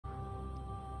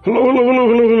Hello, hello, hello,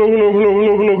 hello, hello, hello,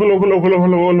 hello, hello, hello, hello, hello, hello,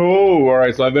 hello, hello.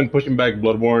 Alright, so I've been pushing back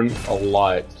Bloodborne a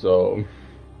lot, so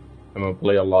I'm gonna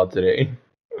play a lot today.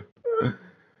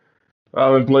 I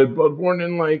haven't played Bloodborne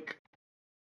in like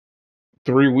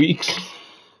 3 weeks.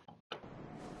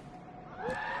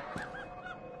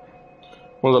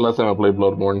 When was the last time I played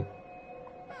Bloodborne?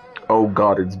 Oh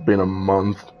god, it's been a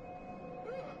month.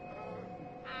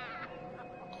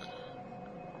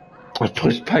 I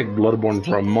pushed back Bloodborne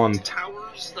for a month.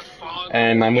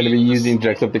 And I'm gonna be using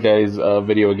Jacksepticeye's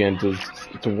video again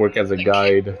to work as a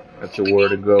guide as to where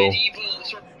to go.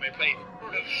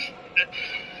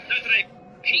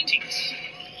 Paintings.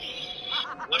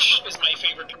 Lush is my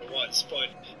favorite was, but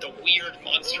the weird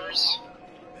monsters.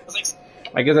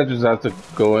 I guess I just have to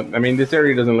go. I mean, this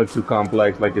area doesn't look too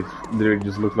complex. Like it's literally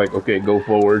just looks like okay, go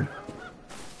forward.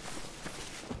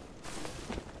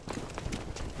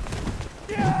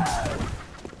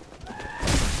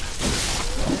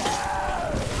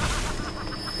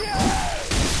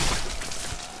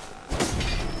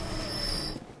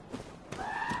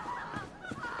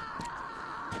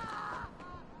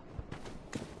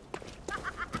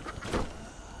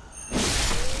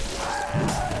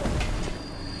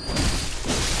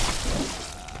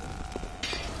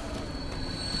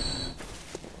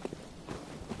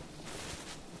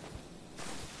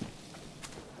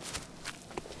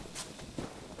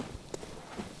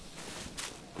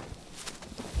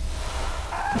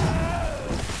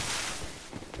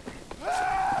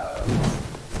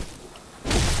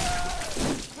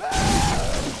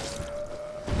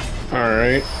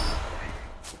 Alright.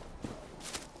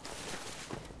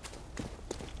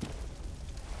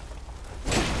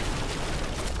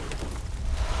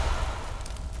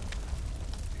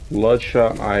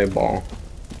 Bloodshot eyeball.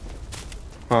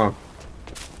 Huh.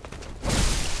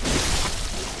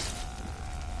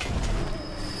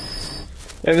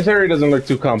 Yeah, this area doesn't look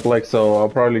too complex, so I'll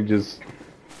probably just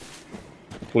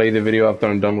play the video after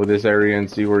I'm done with this area and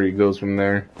see where he goes from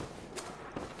there.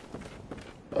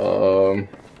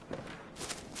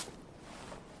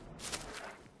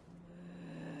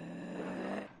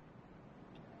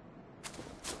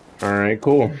 Alright,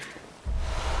 cool.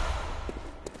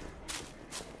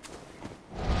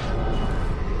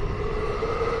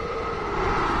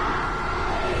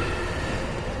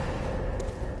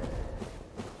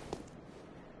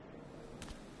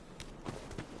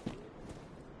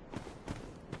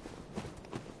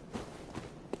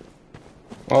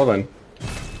 Well then.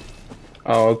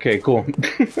 Oh, okay, cool.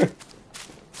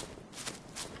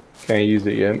 Can't use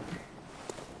it yet.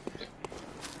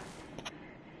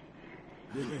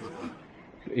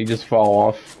 He just fell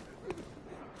off.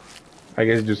 I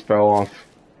guess he just fell off.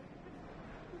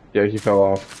 Yeah, he fell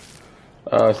off.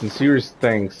 Sincerest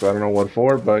thanks. I don't know what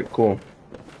for, but cool.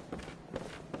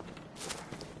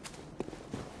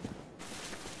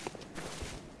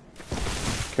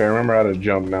 Okay, I remember how to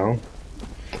jump now.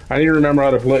 I need to remember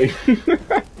how to play.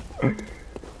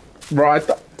 Bro, I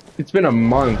thought it's been a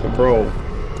month, bro.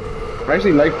 I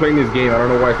actually like playing this game. I don't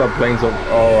know why I stopped playing so.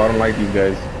 Oh, I don't like these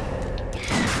guys.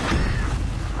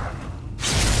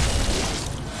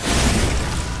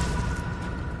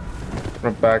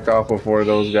 I'm gonna back off before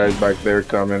those guys back there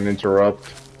come and interrupt.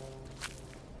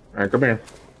 Alright, come here.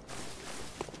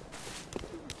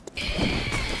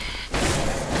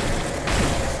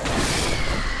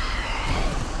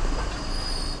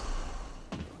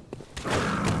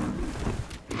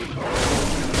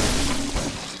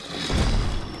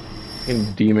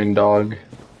 Demon dog.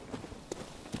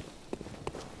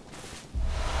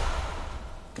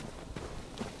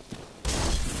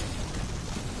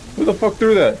 Who the fuck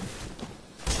threw that?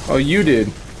 Oh, you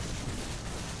did.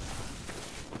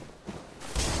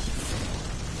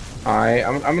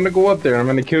 I'm gonna go up there. I'm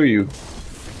gonna kill you.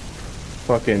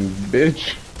 Fucking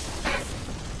bitch.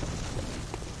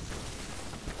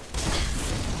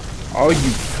 Oh,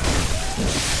 you.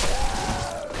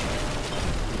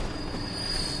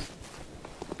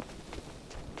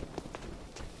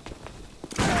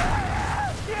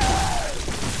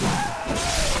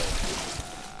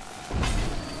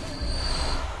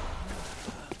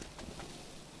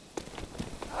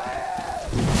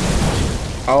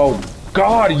 Oh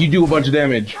God, you do a bunch of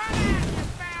damage.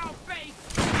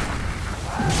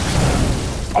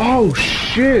 Oh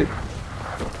shit.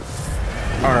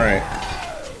 Alright.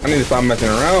 I need to stop messing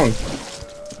around.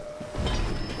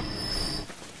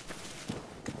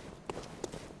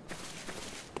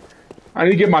 I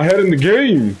need to get my head in the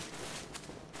game.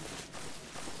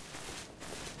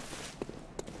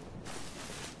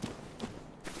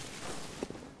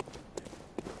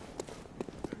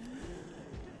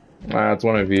 That's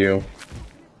one of you.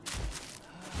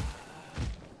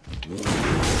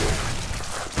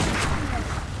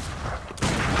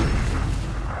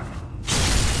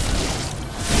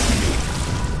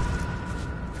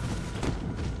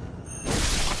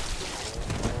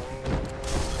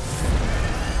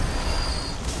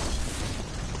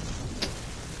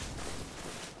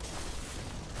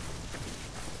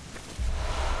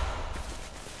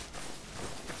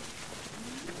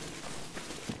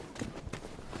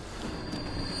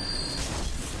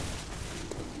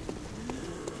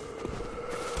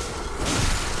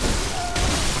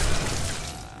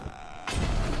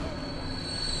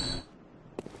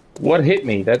 What hit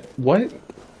me? That what?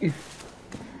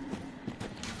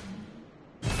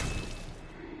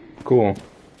 Cool.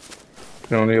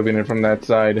 Can only open it from that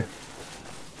side.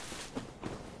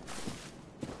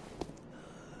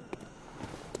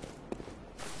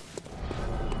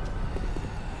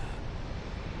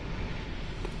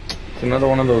 It's another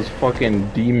one of those fucking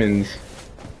demons.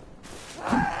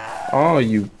 Oh,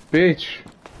 you bitch.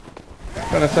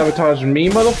 Trying to sabotage me,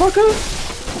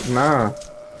 motherfucker? Nah.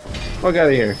 Fuck out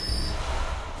of here.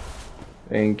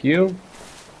 Thank you.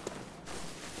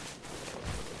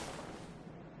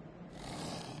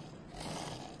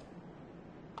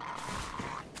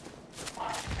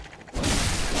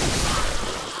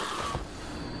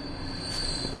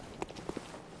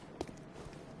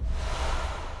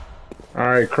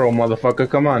 Alright, crow motherfucker,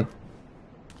 come on.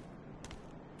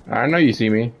 I know you see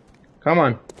me. Come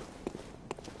on.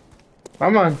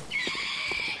 Come on.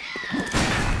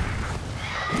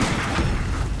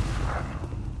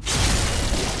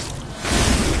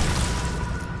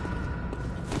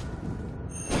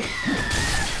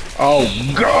 Oh,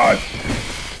 God!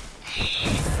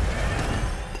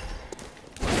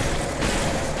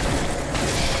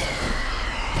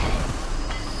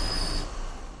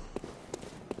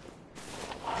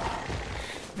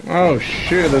 Oh,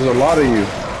 shit, there's a lot of you.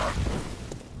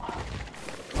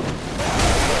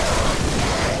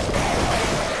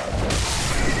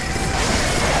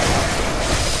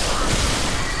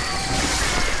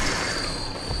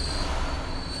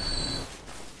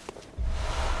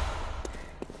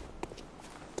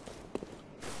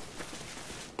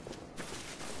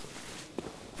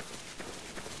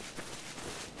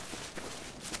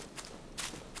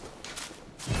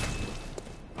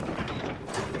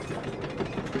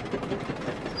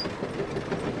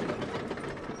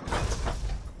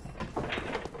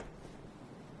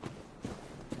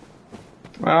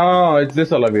 Oh, it's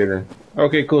this elevator.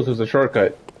 Okay, cool, so it's a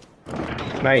shortcut.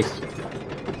 Nice.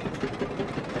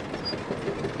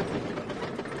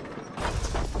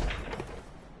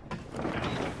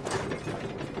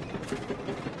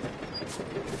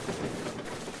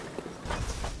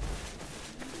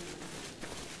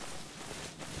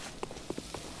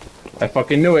 I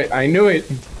fucking knew it. I knew it.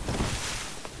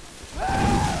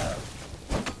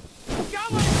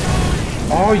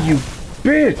 Oh, you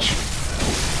bitch.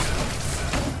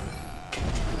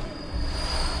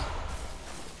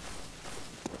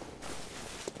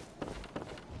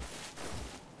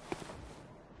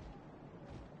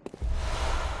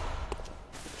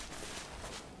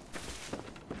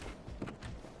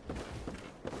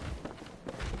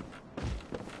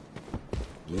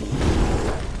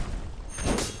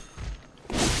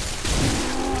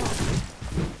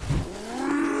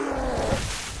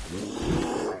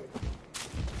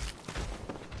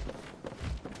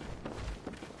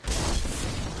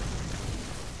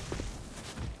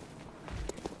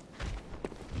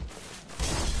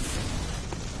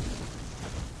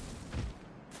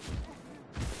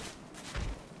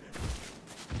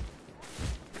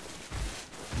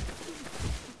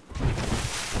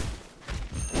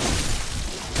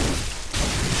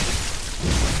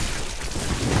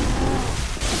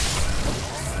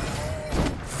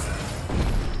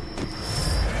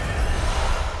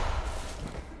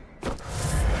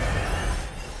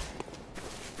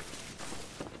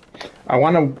 I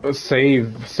want to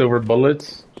save silver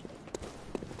bullets,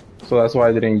 so that's why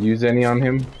I didn't use any on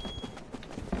him.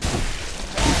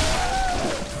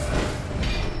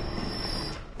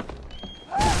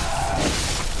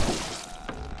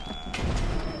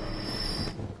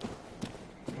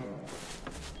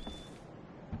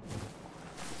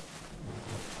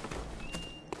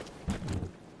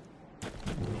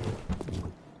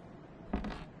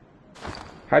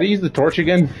 How do you use the torch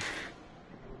again?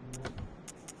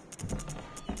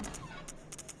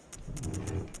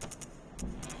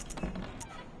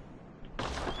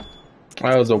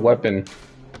 That was a weapon.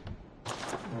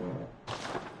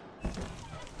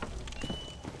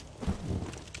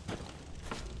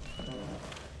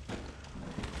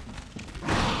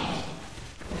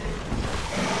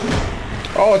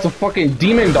 Oh, it's a fucking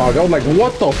demon dog. I was like,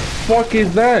 what the fuck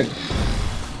is that?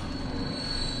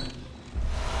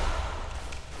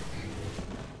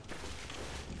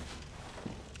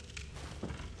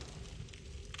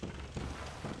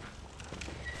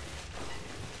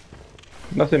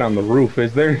 Nothing on the roof,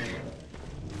 is there?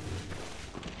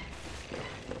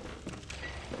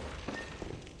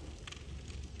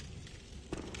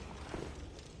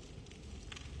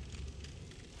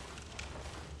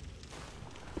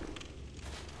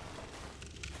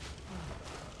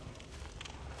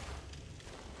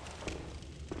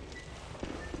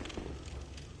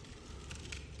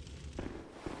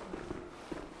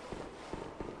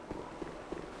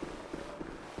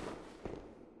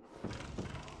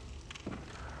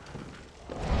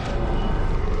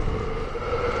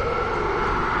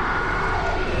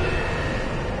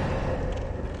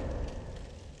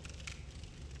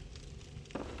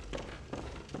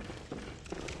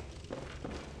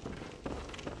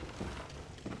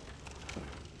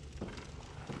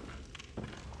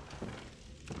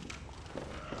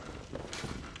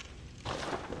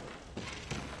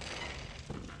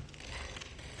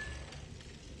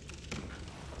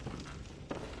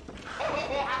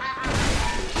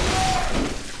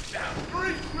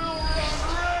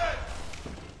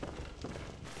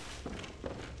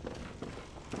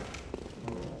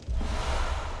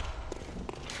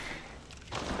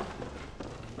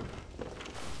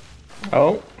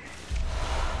 Oh.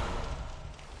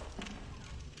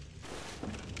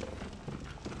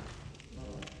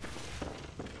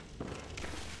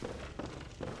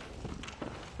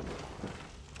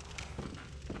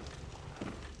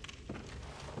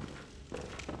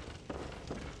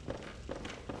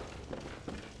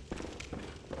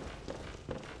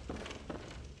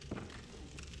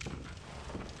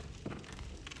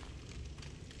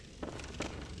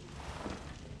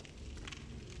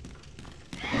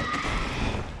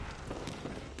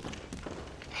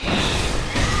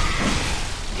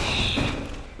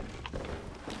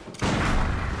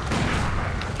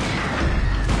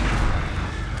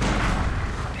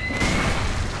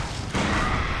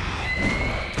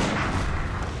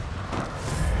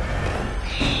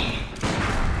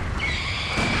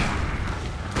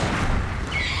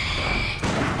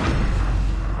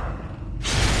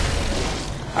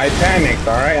 I panicked,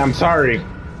 alright? I'm sorry.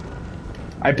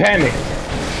 I panicked.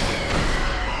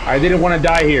 I didn't want to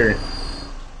die here.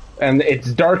 And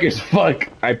it's dark as fuck.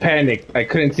 I panicked. I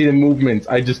couldn't see the movements.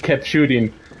 I just kept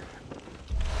shooting.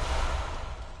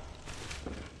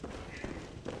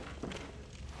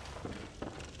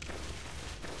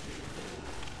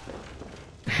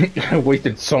 I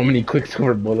wasted so many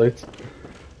quicksilver bullets.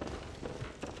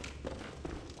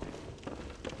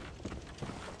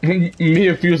 Me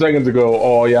a few seconds ago,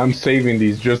 oh yeah, I'm saving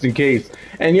these just in case.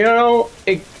 And you know,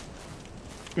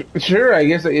 sure, I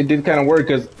guess it did kind of work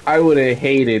because I would have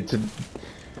hated to.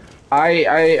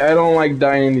 I don't like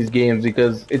dying in these games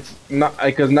because it's not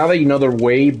because now that you know the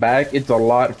way back, it's a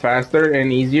lot faster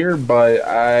and easier. But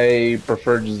I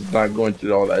prefer just not going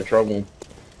through all that trouble,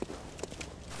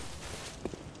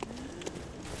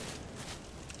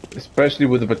 especially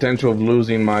with the potential of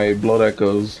losing my blood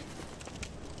echoes.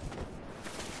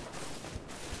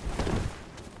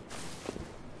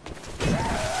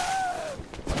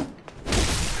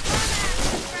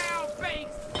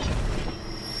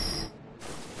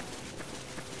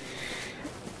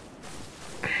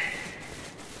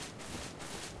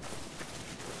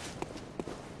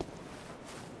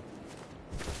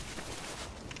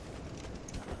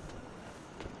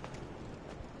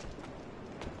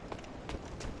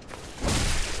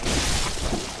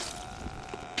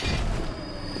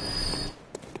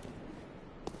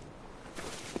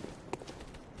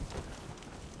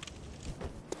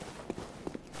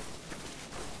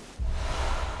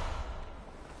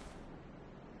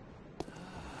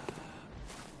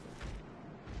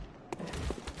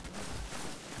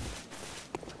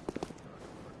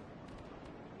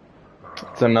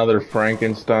 It's another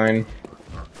Frankenstein.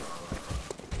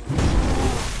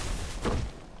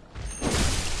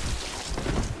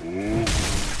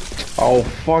 Oh,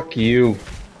 fuck you.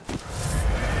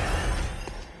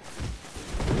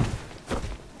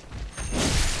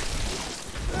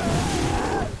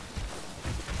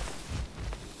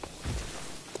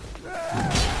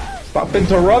 Stop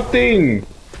interrupting!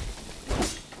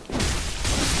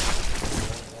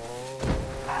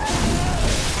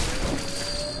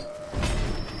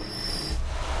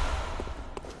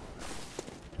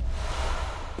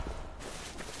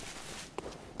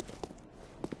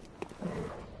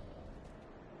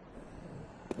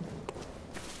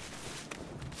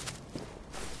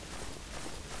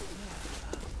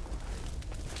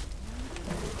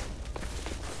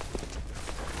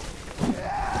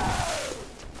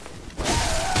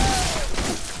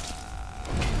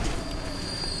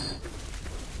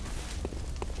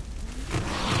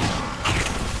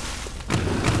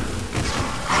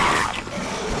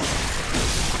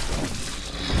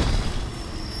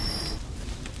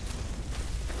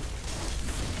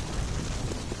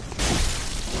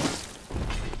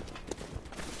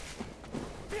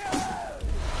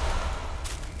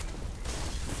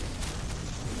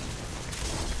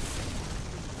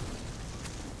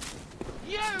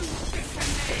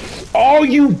 Oh,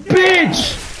 you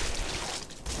bitch!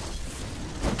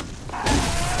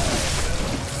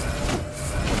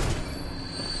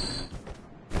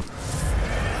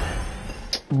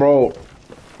 Bro.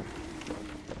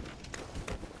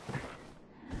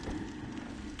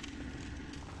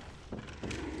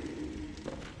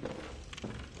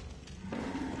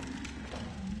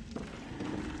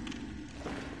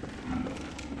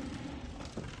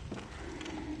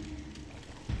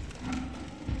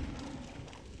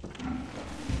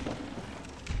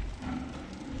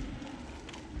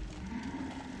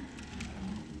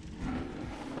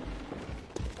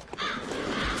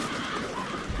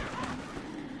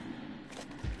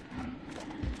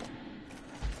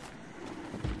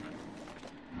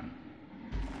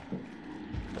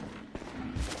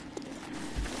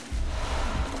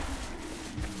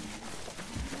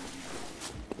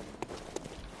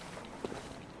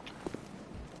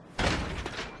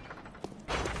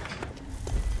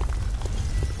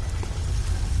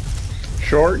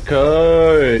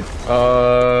 Shortcut!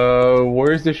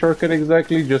 Where's the shortcut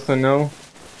exactly? Just to know.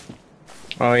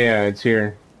 Oh yeah, it's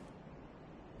here.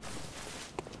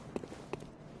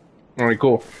 Alright,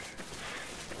 cool.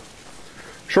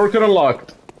 Shortcut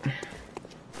unlocked.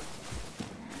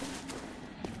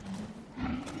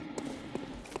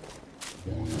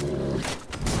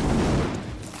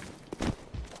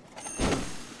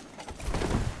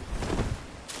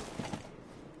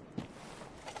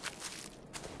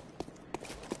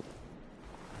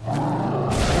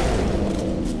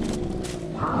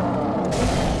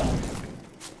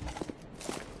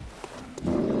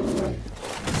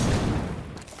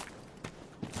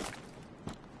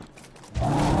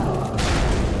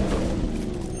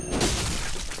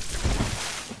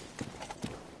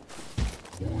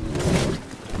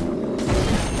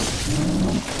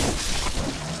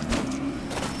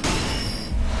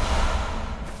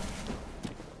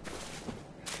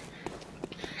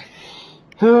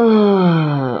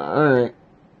 Alright.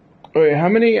 Wait, how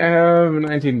many? I have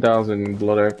 19,000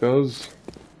 blood echoes.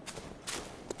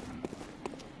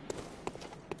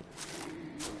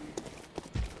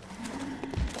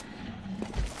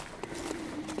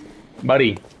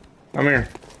 Buddy, come here.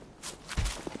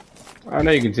 I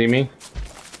know you can see me.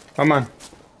 Come on.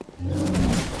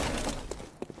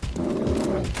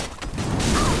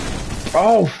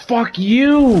 Oh, fuck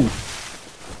you!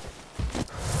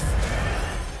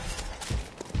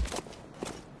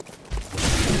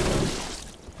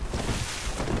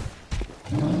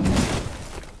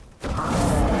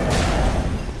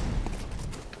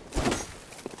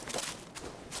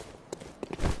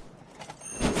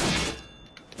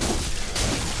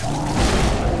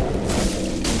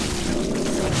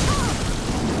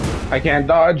 I can't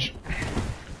dodge.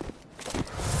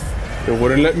 It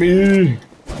wouldn't let me.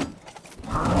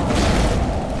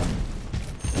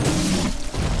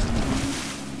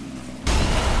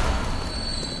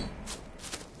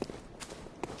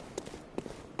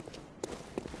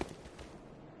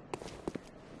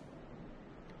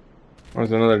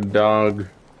 There's another dog.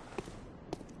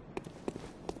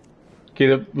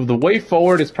 Okay, the way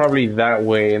forward is probably that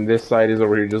way, and this side is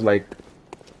over here, just like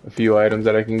a few items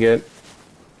that I can get.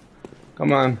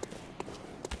 Come on.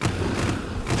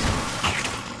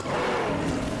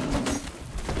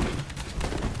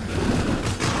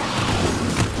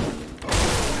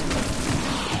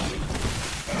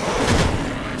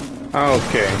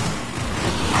 Okay.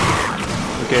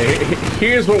 Okay,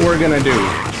 here's what we're gonna do.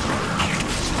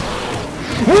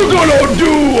 We're gonna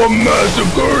do a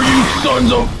massacre, you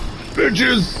sons of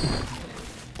bitches!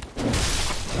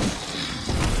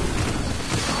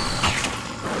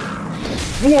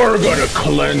 We're gonna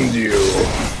cleanse you.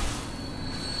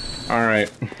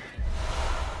 Alright.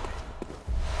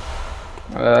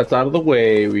 That's out of the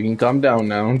way. We can calm down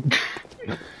now.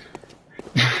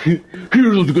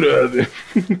 Here's what's gonna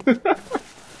happen.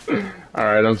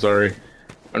 Alright, I'm sorry.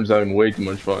 I'm just having way too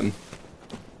much fun.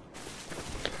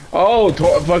 Oh,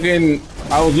 fucking...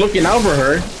 I was looking out for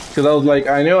her. Because I was like,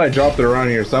 I knew I dropped it around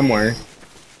here somewhere.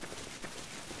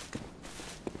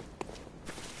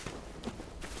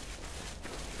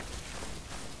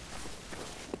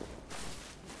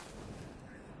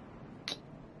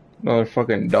 Another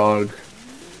fucking dog.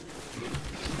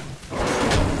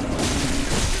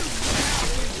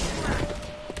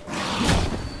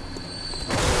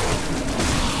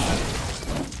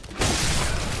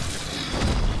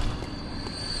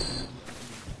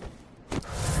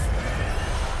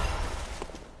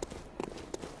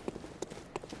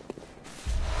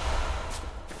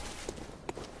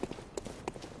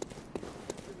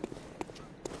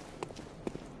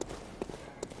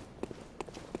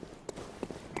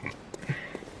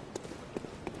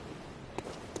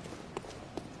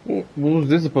 What was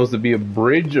this supposed to be? A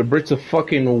bridge? A bridge to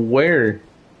fucking where?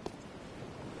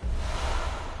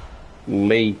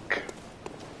 Lake.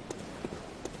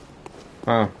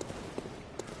 Huh.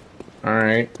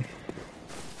 Alright.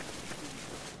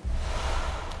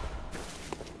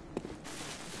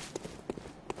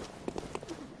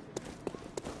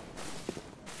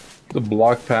 It's a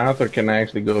blocked path, or can I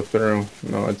actually go through?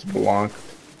 No, it's blocked.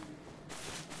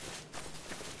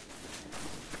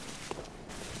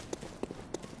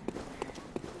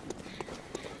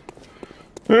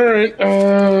 Alright,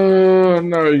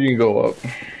 now you can go up.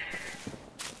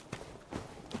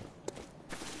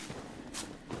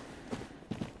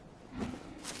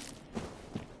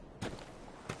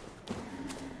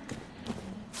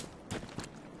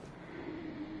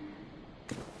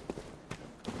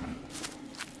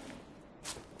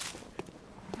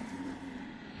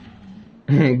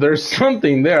 There's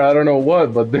something there, I don't know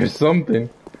what, but there's something.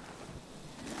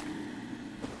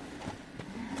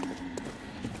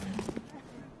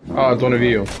 Oh, it's one of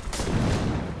you.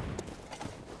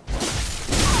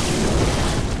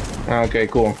 Okay,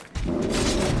 cool.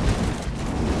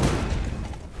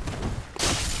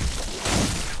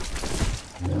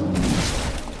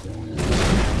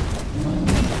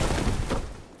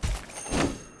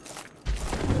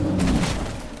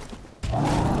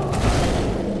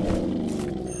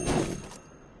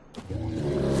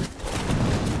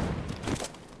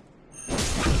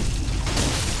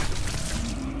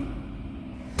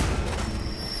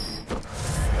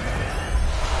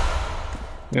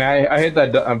 Yeah, I hit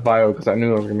that bio because I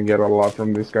knew I was gonna get a lot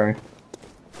from this guy.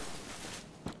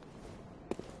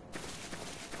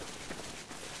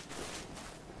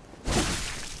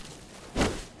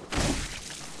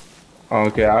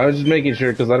 Okay, I was just making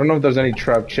sure because I don't know if there's any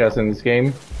trap chests in this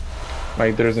game,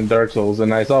 like there's in Dark Souls,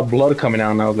 and I saw blood coming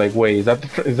out, and I was like, wait, is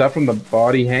that from the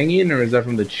body hanging, or is that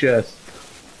from the chest?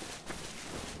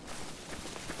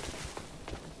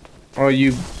 Oh,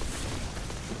 you.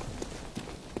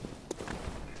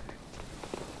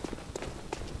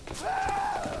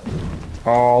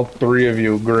 All three of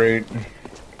you, great.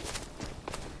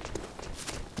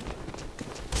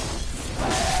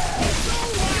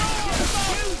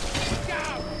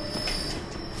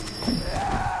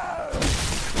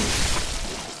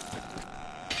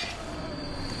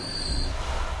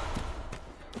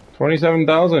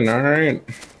 $27,000, alright.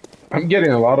 I'm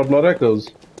getting a lot of blood echoes.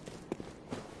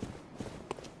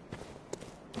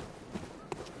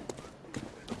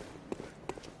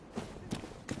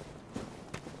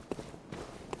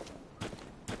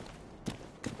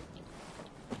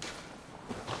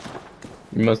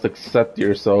 You must accept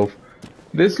yourself.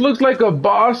 This looks like a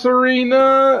boss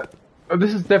arena. Oh,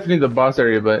 this is definitely the boss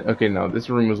area, but okay, no, this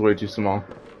room was way too small.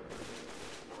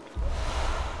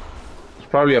 It's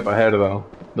probably up ahead though,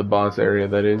 the boss area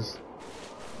that is.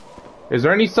 Is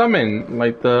there any summon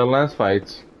like the last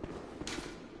fights?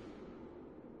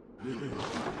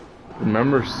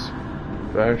 Remember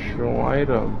special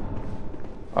item.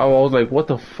 Oh, I was like, what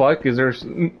the fuck? Is there?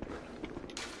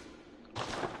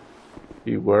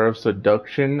 Beware of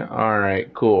seduction. All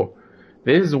right, cool.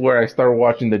 This is where I start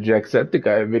watching the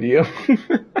Jacksepticeye video.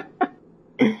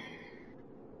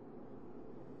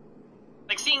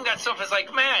 Like, seeing that stuff is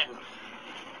like, man,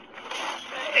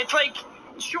 it's like,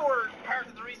 sure, part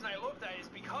of the reason I love that is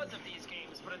because of these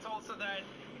games, but it's also that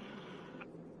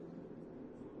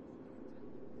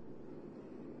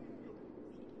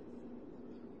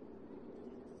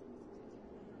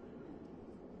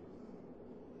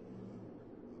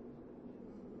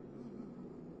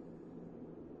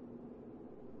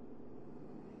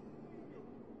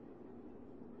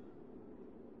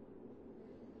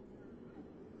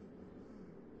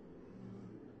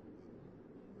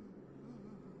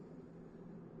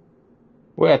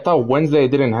Wait, I thought Wednesday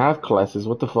didn't have classes.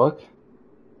 What the fuck?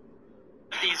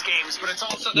 these games, but it's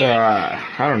also that Yeah,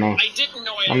 I don't know. I didn't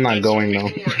know I I'm loved not that going stuff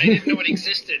though. before, and I didn't know it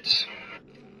existed.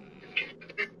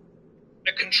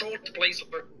 I controlled the place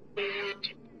where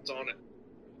it's on it.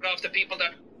 But off the people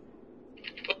that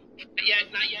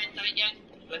not yet.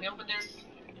 Let me open this.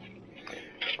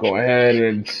 Go ahead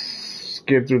and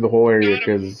skip through the whole area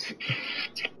because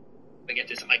Let me get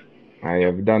this. I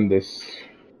have done this.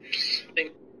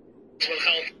 Think will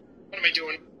help. What am I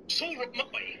doing? So remote.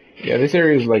 Yeah, this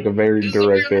area is like a very This is a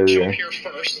weird direct one. Show up area. here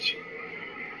first.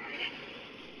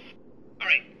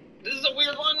 Alright. This is a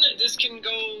weird one. This can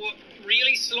go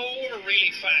really slow or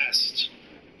really fast.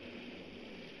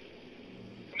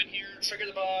 Come in here, trigger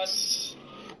the boss.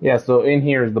 Yeah, so in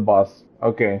here is the boss.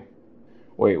 Okay.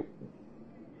 Wait.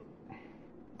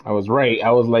 I was right.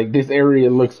 I was like, this area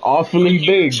looks awfully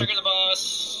big. Trigger the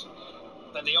boss.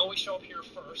 Then they always show up here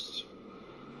first.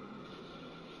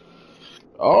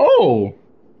 Oh!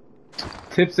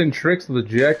 Tips and tricks of the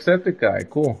Jacksepticeye.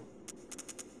 Cool.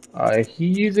 He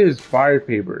uses fire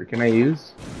paper. Can I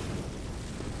use?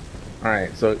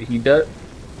 Alright, so he does.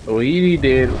 What he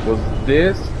did was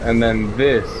this and then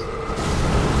this.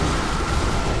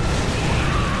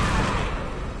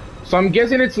 So I'm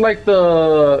guessing it's like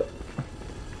the.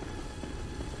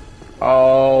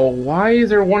 Oh, why is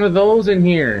there one of those in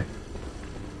here?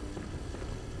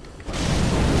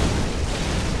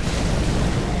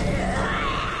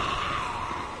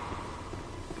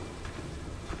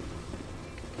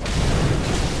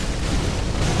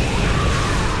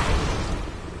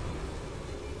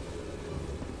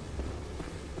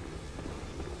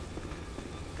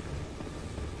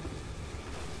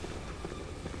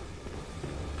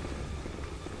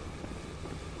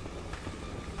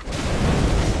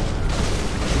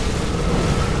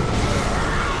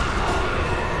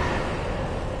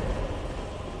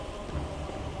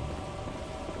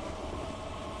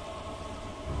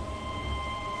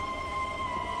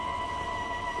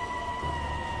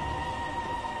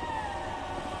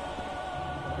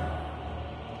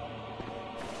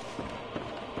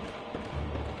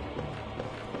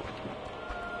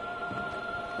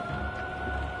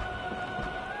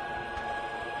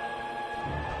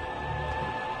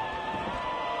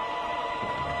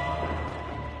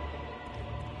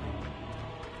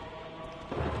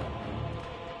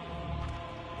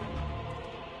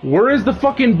 Where is the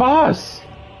fucking boss?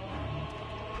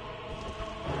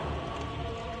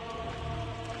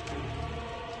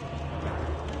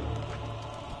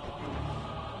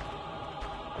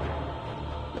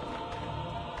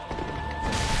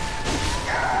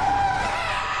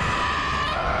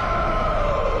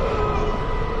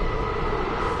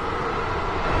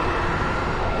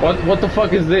 What the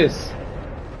fuck is this?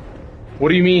 What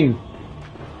do you mean?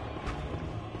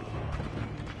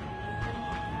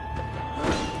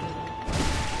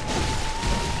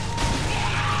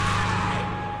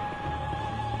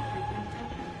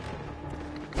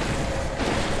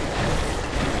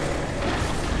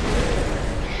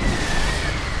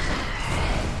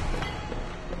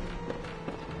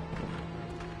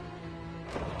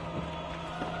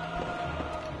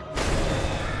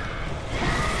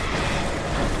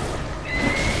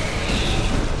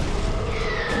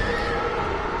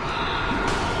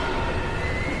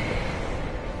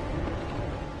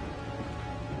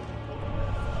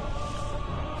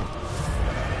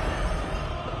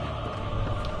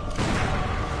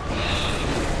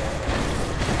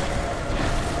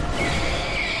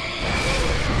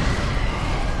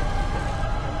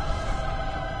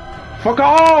 Fuck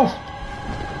off!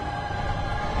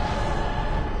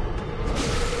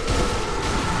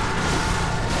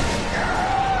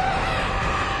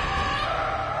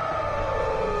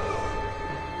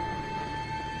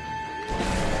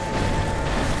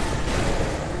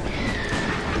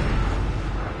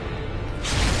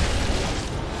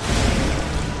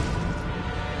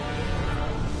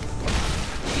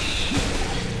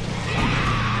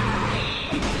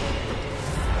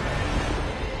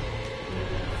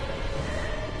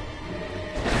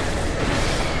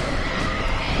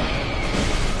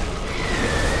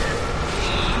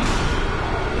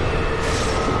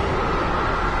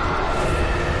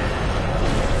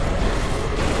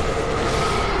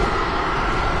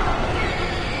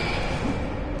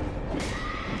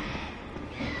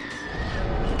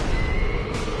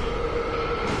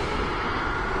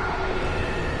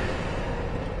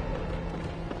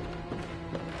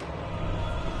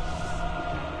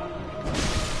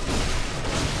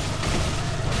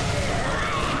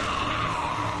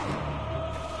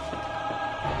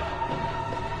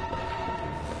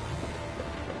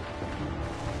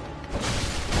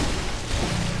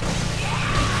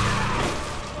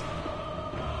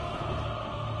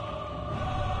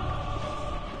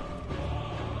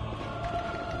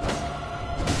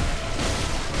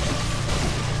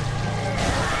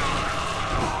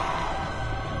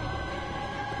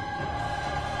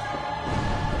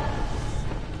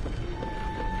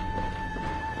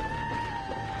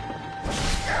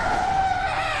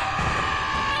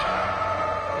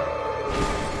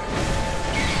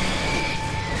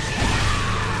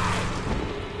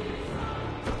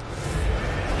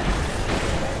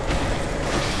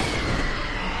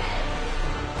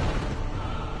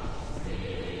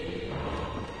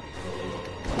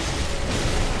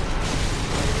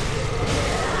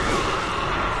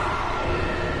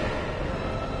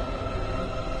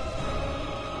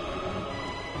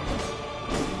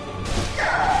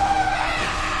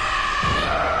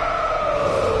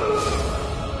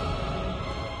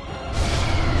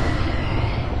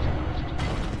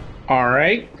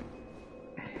 Alright.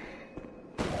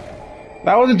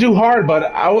 That wasn't too hard, but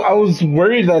I was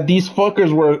worried that these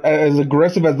fuckers were as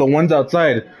aggressive as the ones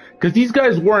outside. Because these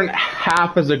guys weren't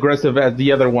half as aggressive as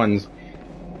the other ones.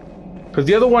 Because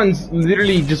the other ones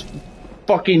literally just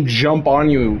fucking jump on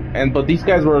you. But these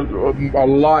guys were a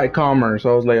lot calmer.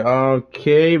 So I was like,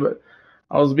 okay, but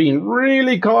I was being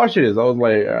really cautious. I was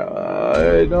like,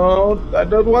 I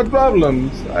don't want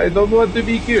problems. I don't want to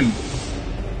be killed.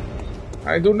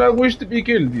 I do not wish to be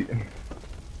killed.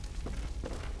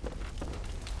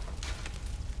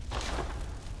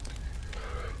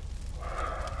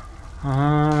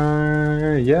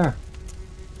 Yeah.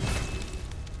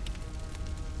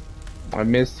 I'm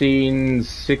missing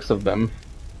 6 of them.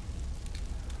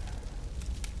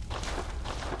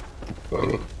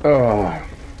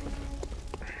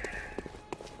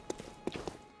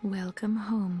 Welcome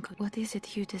home. What is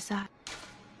it you desire?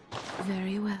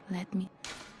 Very well, let me.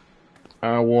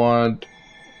 I want.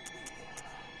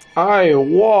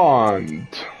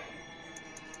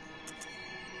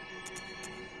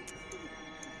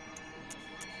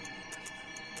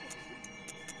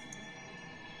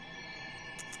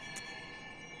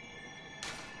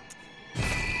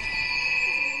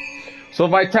 So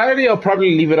vitality, I'll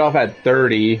probably leave it off at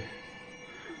 30.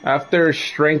 After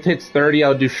strength hits 30,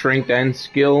 I'll do strength and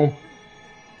skill.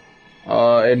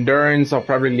 Endurance, I'll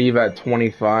probably leave at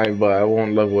 25, but I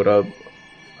won't level it up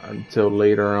until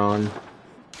later on.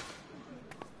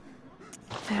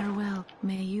 Farewell.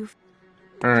 May you.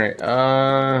 Alright,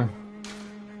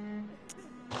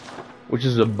 which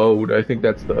is abode. I think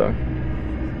that's the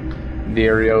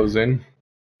area I was in.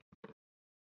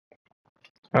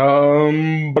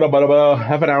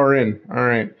 Half an hour in.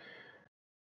 Alright.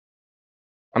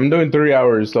 I'm doing 3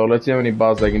 hours, so let's see how many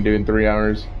bosses I can do in 3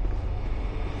 hours.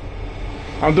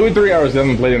 I'm doing 3 hours, I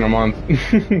haven't played in a month.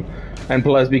 And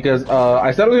plus, because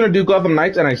I said I was gonna do Gotham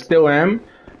Knights, and I still am,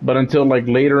 but until like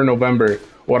later in November.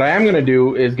 What I am gonna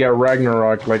do is get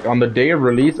Ragnarok. Like on the day of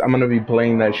release, I'm gonna be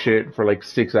playing that shit for like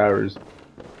 6 hours.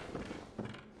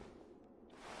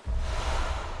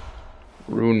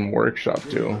 Rune Workshop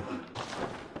too.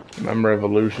 Member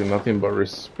Evolution, nothing but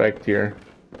respect here.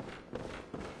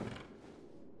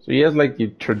 So he has like the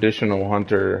traditional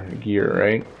hunter gear,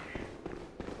 right?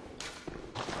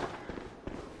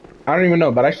 I don't even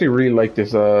know, but I actually really like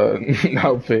this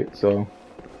outfit, so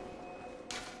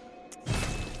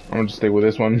I'm gonna just stay with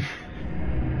this one.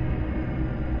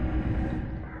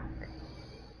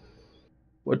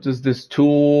 What does this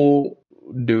tool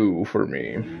do for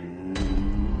me?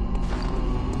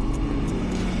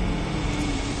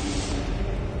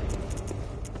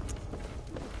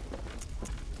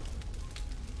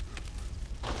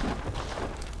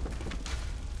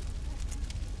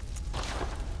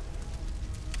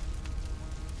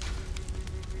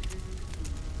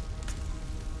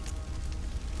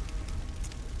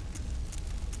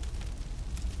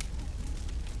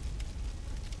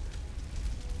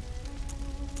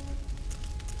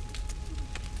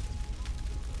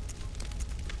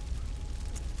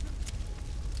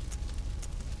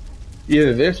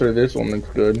 Either this or this one looks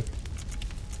good.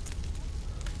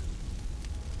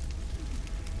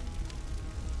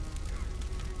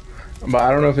 But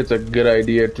I don't know if it's a good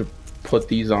idea to put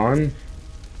these on. You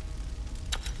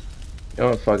know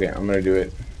what, fuck it, I'm gonna do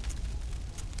it.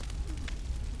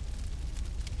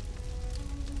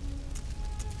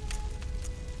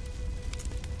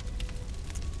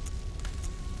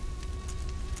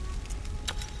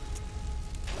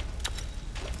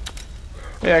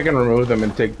 Yeah, I can remove them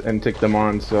and take them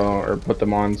on, so, or put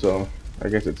them on, so I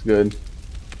guess it's good.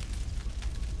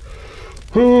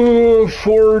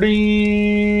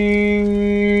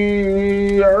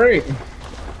 40. All right.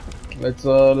 Let's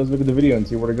look at the video and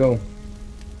see where to go.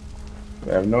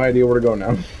 I have no idea where to go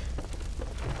now.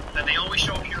 And they always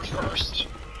show up here first.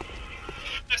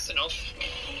 That's enough.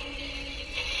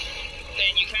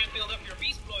 Then you can't build up your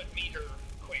beast blood meter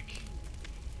quick.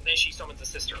 And then she summons a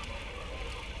sister.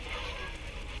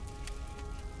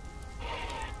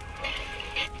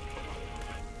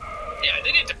 Yeah,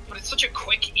 they did, but it's such a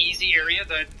quick, easy area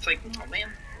that it's like, oh man.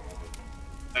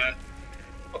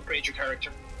 Upgrade your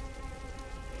character.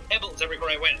 Pebbles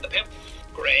everywhere I went. The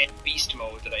great beast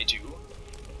mode that I do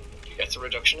gets a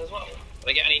reduction as well. Did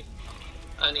I get any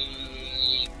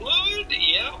blood?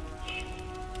 Yeah.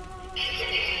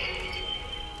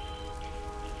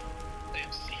 Damn,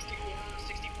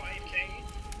 65k.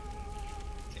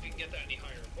 See if we can get that any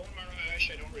higher. Bone marrow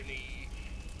ash, I don't really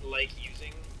like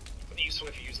using. But useful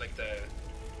if you use like the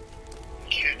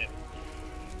cannon.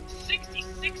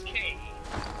 66k.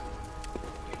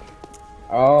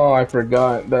 Oh, I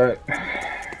forgot that.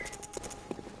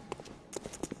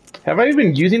 Have I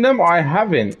been using them? Oh, I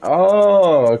haven't.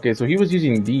 Oh, okay, so he was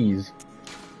using these.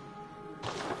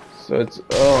 So it's,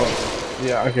 oh,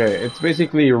 yeah, okay. It's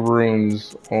basically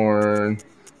runes, or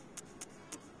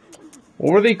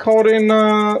what were they called in,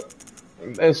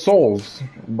 souls,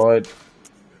 but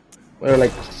they're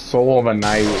like Soul of a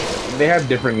Knight. They have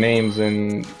different names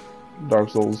in Dark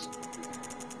Souls.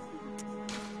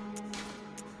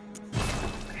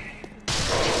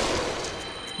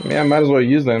 Yeah, I might as well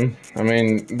use them. I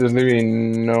mean, there's literally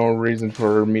no reason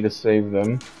for me to save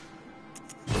them.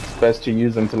 It's best to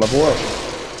use them to level up.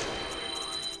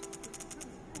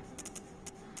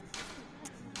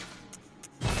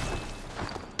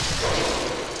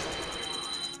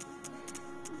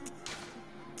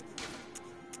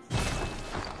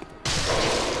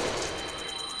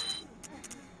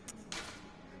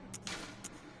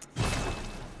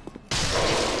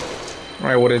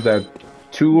 Alright, what is that?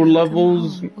 2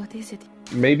 levels? What is it?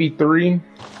 Maybe 3?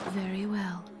 Very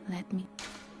well. Let me.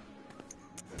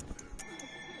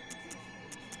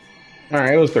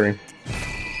 Alright, it was 3.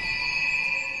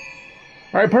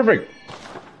 Alright, perfect.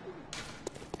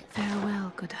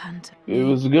 Farewell, good hunter. It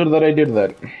was good that I did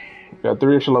that. Got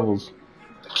 3 extra levels.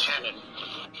 The cannon.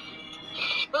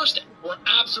 First, we're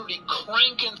absolutely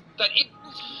cranking that in.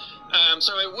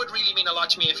 So it would really mean a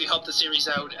lot to me if you help the series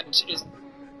out and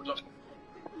would love.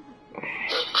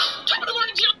 Top of the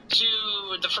morning to you.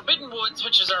 to the Forbidden Woods,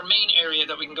 which is our main area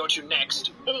that we can go to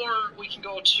next, or we can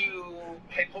go to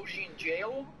Hypotian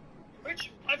Jail,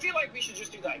 which I feel like we should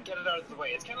just do that, get it out of the way.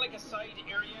 It's kind of like a side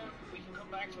area. We can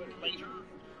come back to it later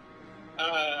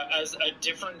as a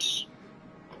different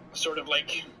sort of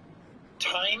like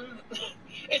time.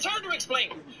 It's hard to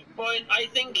explain, but I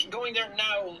think going there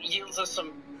now yields us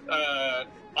some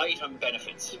item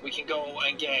benefits. We can go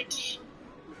and get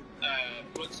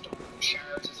bloodstone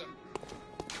shards or something.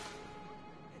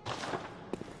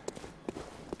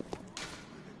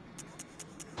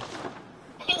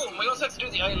 Oh, we also have to do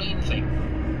the Eileen thing.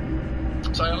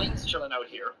 So Eileen's chilling out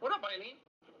here. What up, Eileen?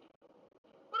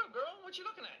 What up, girl? What you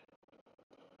looking at?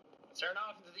 Staring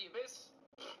off into the abyss?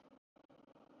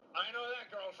 I know that,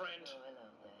 girlfriend. Oh, hello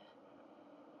there.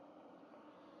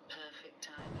 Perfect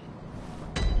timing.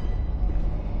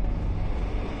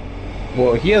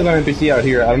 Well, he has an NPC out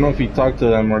here. I don't know if he talked to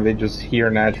them or they just here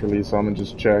naturally, so I'm gonna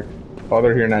just check. Oh,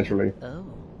 they're here naturally. Oh,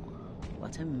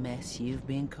 what a mess you've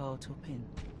been caught up in.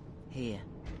 Here.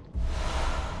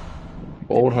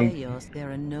 Old Prepare hunt. yours, there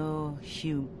are no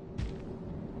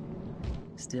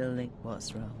Still,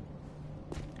 what's wrong?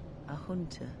 A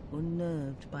hunter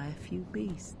unnerved by a few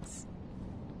beasts.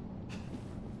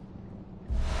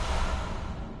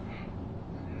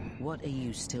 What are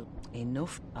you still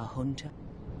enough? A hunter?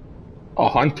 A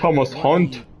hunter must What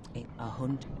hunt. are you- A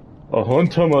hunter? A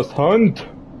hunter must hunt.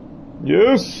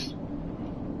 Yes.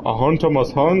 A hunter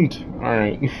must hunt.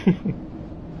 Alright.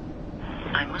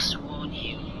 I must warn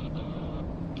you.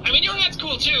 I mean, your hat's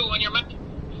cool too when you're. I'm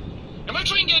gonna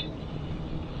try and get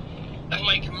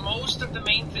like most of the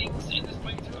main things in this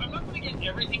playthrough. I'm not gonna get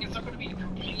everything. It's not gonna be a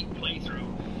complete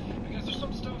playthrough because there's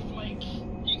some stuff like.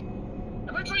 I'm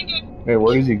gonna try and get. Hey,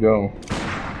 where does he go?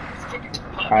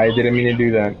 I didn't mean to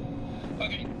do that.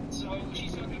 Okay, so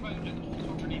she's talking about an old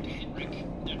hunter named Henrik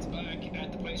that's back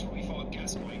at the place where we fought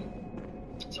Gascoigne.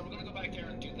 So we're gonna go back there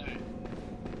and do that.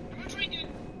 I'm gonna try and get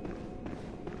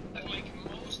like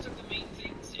most of the main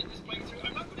things in this playthrough.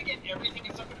 I'm not gonna get everything.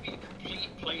 It's not gonna be a complete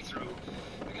playthrough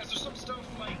because there's some stuff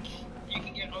like you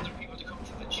can get other people to come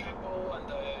to the chapel and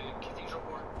the cathedral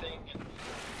ward thing, and you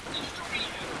just don't really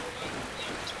have a whole lot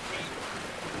to play.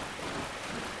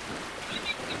 I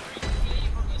think we can pretty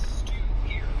flavorless stew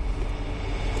here.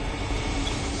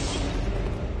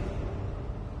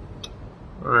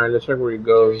 Alright, let's check where he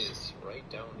goes. He's right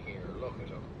down here. Look at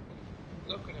him.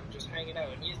 Look at him just hanging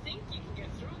out. And you think you can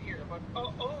get through here, but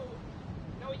oh,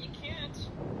 no, you can't.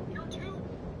 You're two.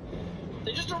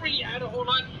 They just don't really add a whole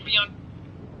lot beyond.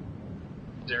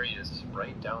 There he is,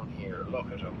 right down here.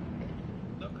 Look at him.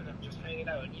 Look at him just hanging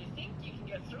out. And you think you can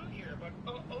get through here, but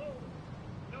oh,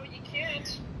 no, you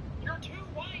can't. You're too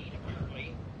wide,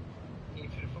 apparently. You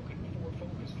need to fucking forward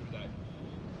focus through that.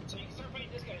 So you can start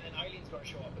fighting this guy, and then Eileen's gonna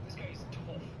show up, but this guy's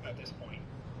tough at this point.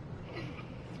 But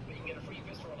you can get a free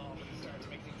visceral off at the start to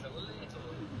make things a little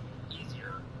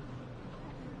easier.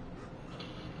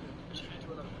 Just trying to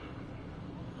do another one.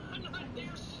 I'm not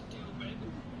there, stupid!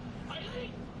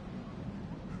 Eileen!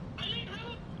 Eileen,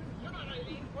 help! You're not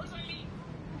Eileen. Where's Eileen?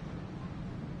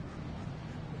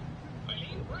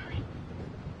 Eileen, where are you?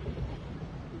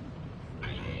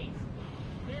 Eileen!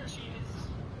 There she is.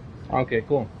 Okay,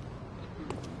 cool.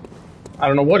 I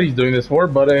don't know what he's doing this for,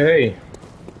 but hey.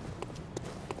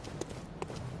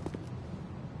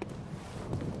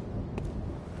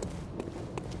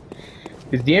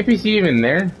 Is the NPC even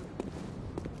there?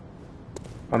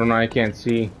 I don't know, I can't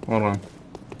see. Hold on.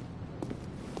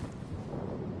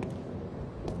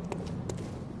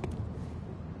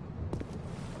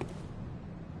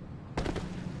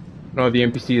 No, the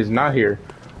NPC is not here.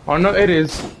 Oh no, it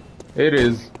is. It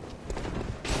is.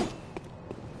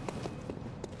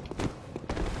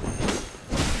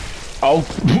 Oh.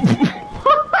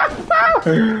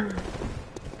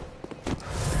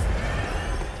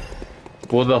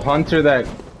 Well, the hunter that...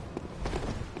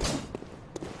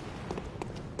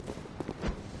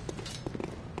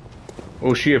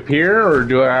 Will she appear,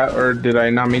 or did I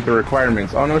not meet the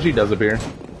requirements? Oh no, she does appear.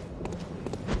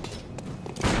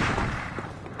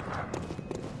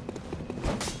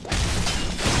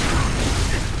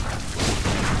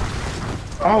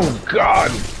 Oh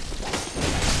God!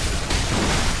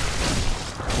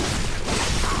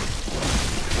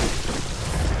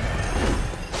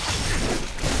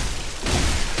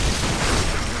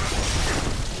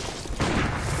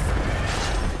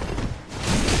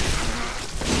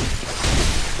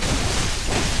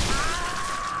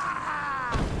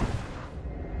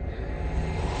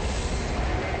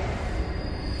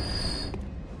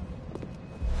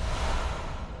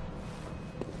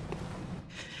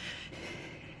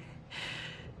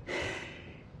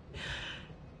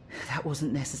 That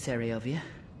wasn't necessary of you,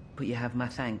 but you have my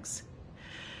thanks.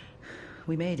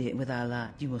 We made it with our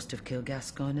lad. You must have killed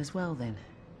Gascoigne as well, then.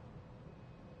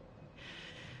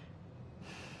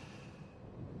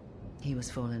 He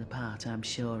was falling apart, I'm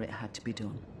sure it had to be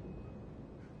done.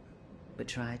 But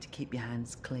try to keep your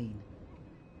hands clean.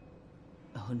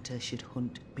 A hunter should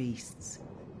hunt beasts.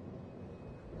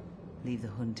 Leave the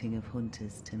hunting of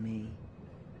hunters to me.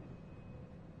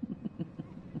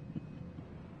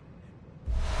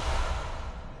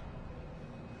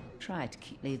 Try to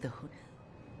leave the hunt.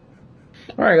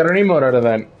 Alright, got an emote out of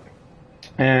that.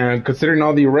 And considering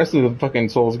all the rest of the fucking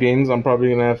Souls games, I'm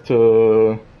probably gonna have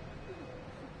to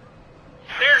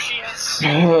There she is.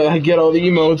 get all the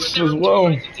emotes as well.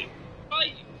 I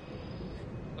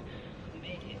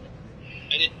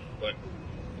did what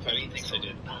Funny thinks I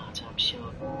did. I'm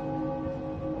sure.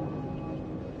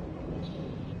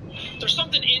 There's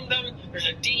something in them. There's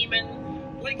a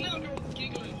demon. Like little girls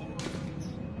giggling.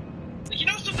 Like, you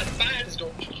know something bad is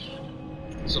going.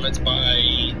 So let's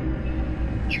buy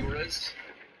Juras.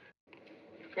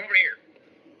 Come over here.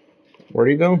 Where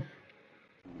do you go?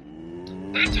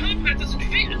 That top hat doesn't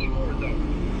fit anymore, though.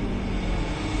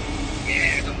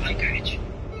 Yeah, I don't like that.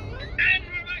 And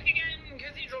we're back again,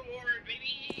 Cathedral Ward,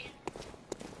 baby.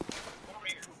 Come over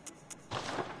here.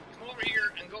 Come over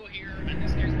here and go here, and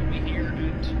this guy's gonna be here,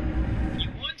 and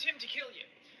you want him to kill you.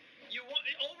 You want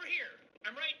over here.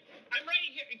 I'm right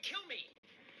here. Kill me.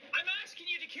 I'm asking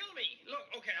you to kill me. Look,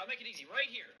 okay, I'll make it easy. Right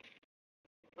here.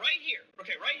 Right here.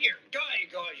 Okay, right here. God,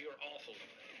 you're awful.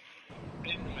 I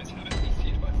didn't realize how easy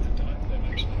it was to dodge them,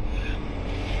 actually.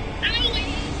 Owie!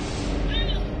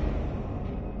 Ow!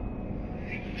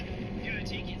 You gotta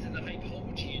take it to the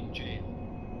Hypogean jail.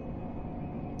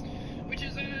 Which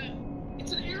is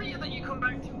it's an area that you come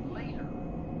back to later.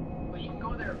 But you can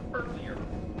go there earlier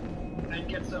and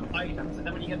get some items, and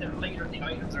then when you get there later, the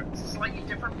items are slightly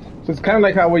different. So it's kind of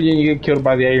like how when you get killed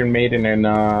by the Iron Maiden and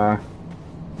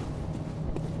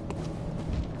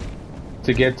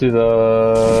to get to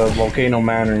the Volcano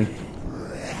Manor.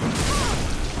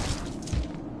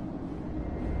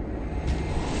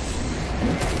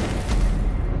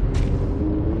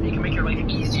 You can make your life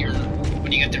easier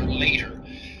when you get there later.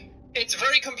 It's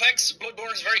very complex.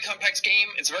 Bloodborne is a very complex game.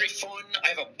 It's very fun. I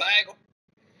have a bag.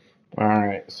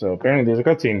 Alright, so apparently there's a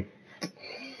cutscene.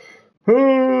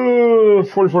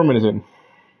 44 minutes in.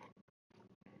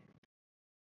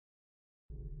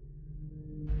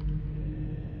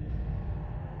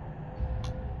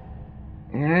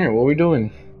 Alright, what we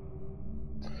doing?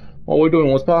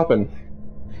 What's poppin'?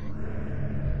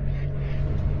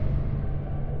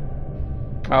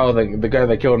 Oh, the guy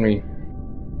that killed me.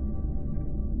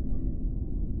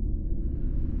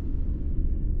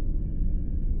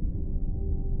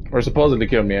 Or supposedly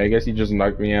killed me. I guess he just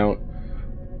knocked me out.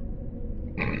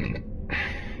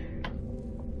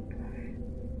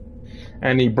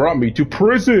 And he brought me to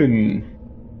prison!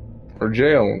 Or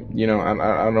jail. You know, I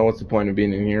don't know what's the point of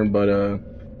being in here, but,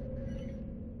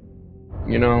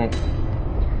 you know.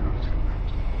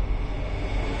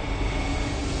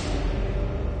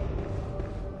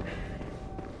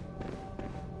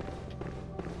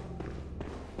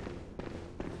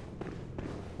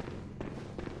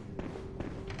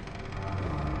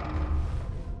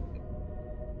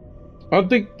 I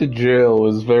think the jail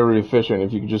is very efficient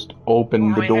if you can just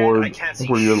open the door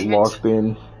where you're locked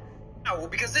in. No,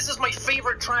 because this is my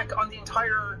favorite track on the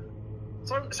entire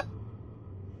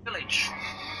village.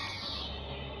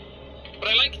 But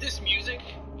I like this music.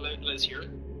 Let's hear it.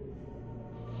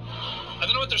 I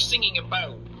don't know what they're singing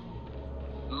about.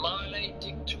 Male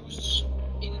dictus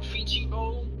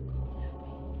inficibo.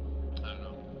 I don't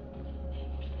know.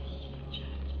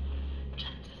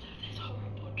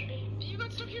 You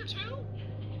got stuck here too?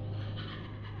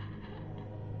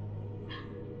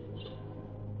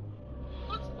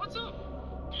 What's up?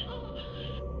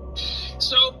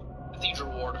 So,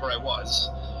 Cathedral Ward, where I was.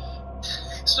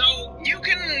 So,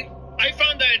 I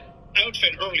found that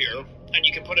outfit earlier, and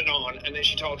you can put it on, and then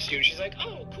she talks to you, and she's like,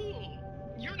 oh, cool,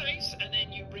 you're nice, and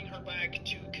then you bring her back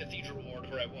to Cathedral Ward,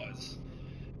 where I was.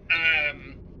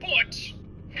 But...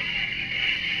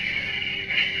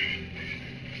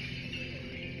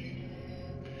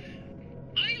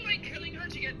 I like killing her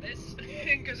to get this,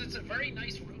 because it's a very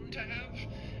nice room to have,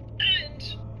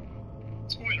 and...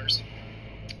 Spoilers.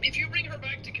 If you bring her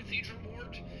back to Cathedral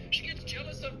Ward, she gets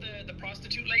jealous of the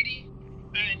prostitute lady,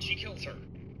 and she kills her.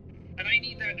 And I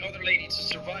need that other lady to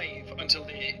survive until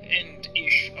the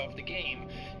end-ish of the game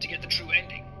to get the true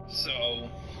ending. So...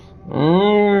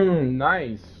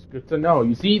 Nice. Good to know.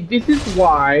 You see, this is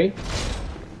why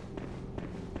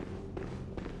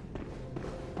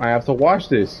I have to watch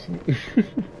this.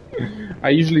 I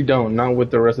usually don't, not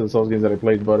with the rest of the Souls games that I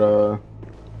played, but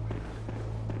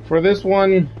for this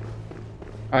one,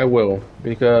 I will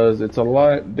because it's a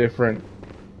lot different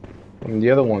from the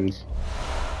other ones.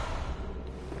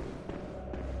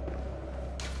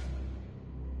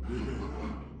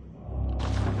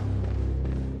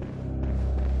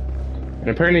 And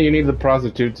apparently, you need the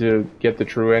prostitute to get the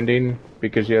true ending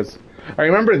because she has. I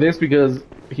remember this because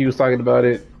he was talking about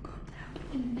it.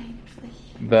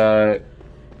 That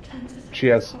she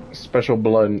has special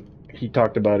blood. He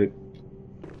talked about it.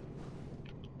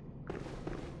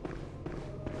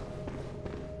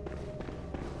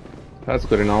 That's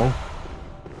good and all.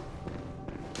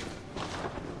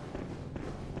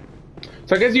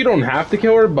 So I guess you don't have to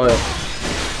kill her, but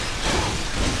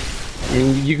I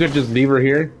mean, you could just leave her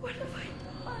here.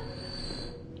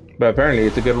 But apparently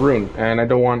it's a good rune, and I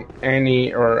don't want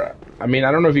any, or I mean,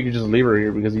 I don't know if you could just leave her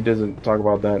here because he doesn't talk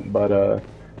about that, but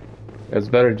it's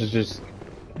better to just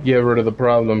get rid of the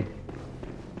problem.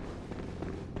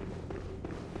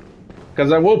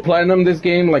 Because I will platinum this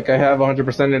game, like I have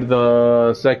 100% of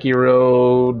the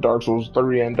Sekiro, Dark Souls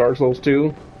 3, and Dark Souls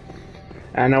 2,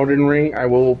 and Elden Ring. I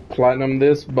will platinum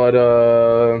this, but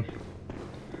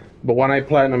when I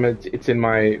platinum it, it's in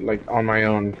my, like, on my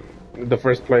own. The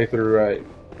first playthrough, right?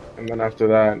 And then after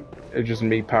that, it's just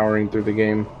me powering through the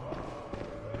game.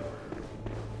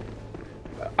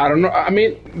 I don't know. I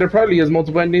mean, there probably is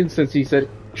multiple endings since he said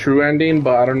true ending,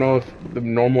 but I don't know if the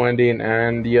normal ending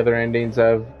and the other endings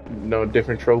have, you know,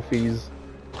 different trophies.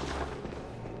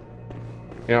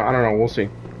 You know, I don't know. We'll see.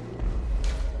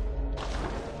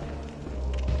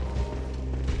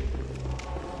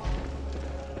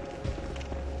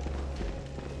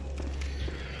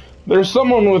 There's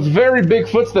someone with very big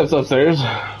footsteps upstairs.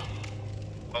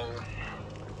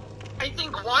 I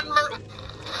think one more.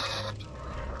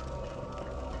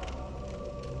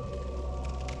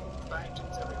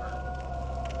 Bastards everywhere.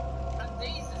 And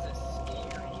these is a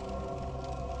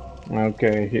scary.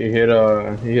 Okay, he hit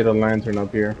a lantern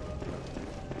up here.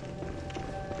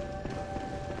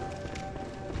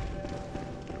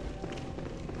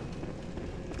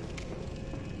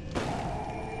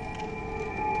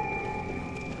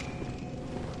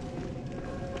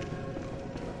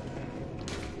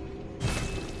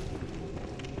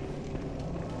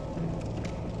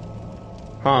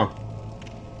 Huh.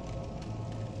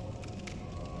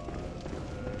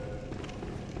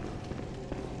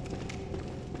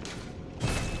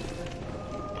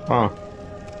 Huh.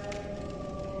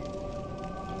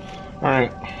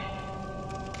 Alright.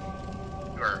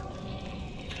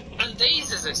 And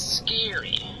these is a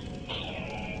scary.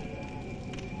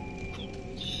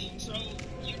 So,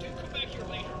 you do come back here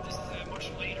later. This is a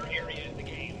much later area in the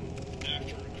game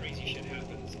after crazy shit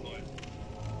happens, but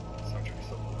it's not true.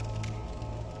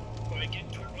 But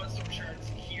getting to monster shards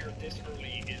here this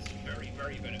early is very,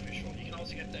 very beneficial. You can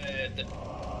also get the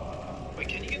wait,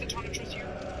 can you get the Tonitrus here?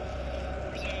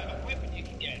 There's a weapon you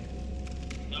can get.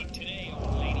 Not today,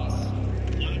 ladies.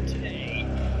 Not today.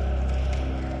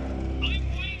 I'm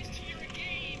wise to your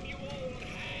game, you old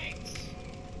hags.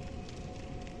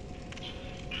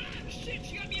 Ah, shit,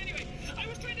 she got me anyway. I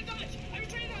was trying to dodge.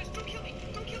 Don't kill me.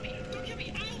 Don't kill me. Don't kill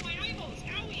me. Ow, my eyeballs.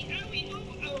 Owie, owie, oh,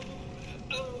 oh,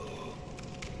 oh.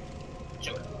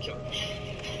 Kill her. Kill her.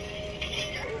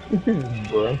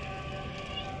 Bro.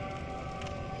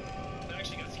 That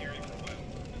actually got scary for a while.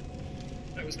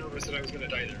 I was nervous that I was gonna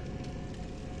die there.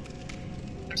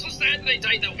 I'm so sad that I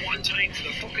died that one time to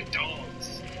the fucking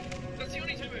dogs. That's the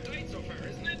only time I've died so far,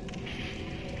 isn't it?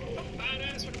 How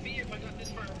badass would it be if I got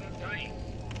this far without dying?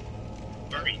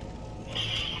 Very.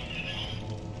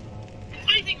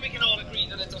 I think we can all agree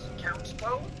that it doesn't count,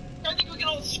 though. I think we can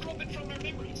all scrub it from our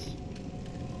memories.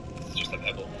 It's just a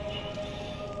pebble.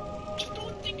 Just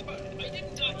don't think about it. I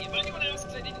didn't die. If anyone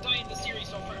asks, I didn't die in the series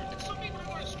so far. And some people are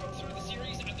going to scrub through the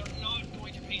series and they're not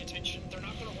going to pay attention. They're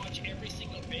not going to watch every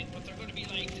single bit, but they're going to be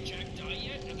like, did Jack die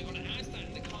yet? And they're going to ask that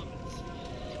in the comments.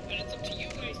 And it's up to you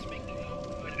guys to make me know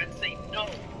and say no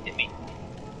if it.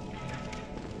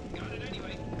 Got it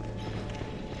anyway.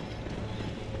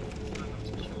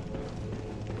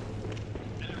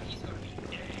 Now he's going to be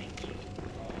angry.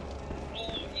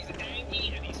 Oh, he's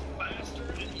angry and he's faster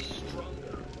and he's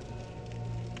stronger.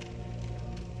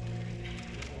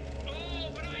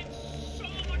 Oh, but I'm so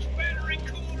much better and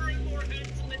cooler and more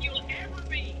handsome than you'll ever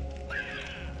be. Ah.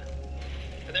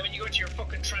 And then when you go to your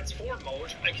fucking transform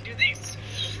mode, I can do this.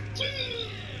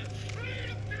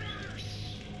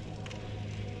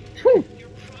 Your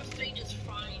prostate is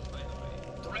fine, by the way.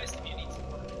 The rest of you need some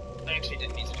work. I actually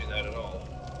didn't need to do that at all.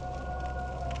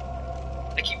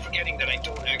 I keep forgetting that I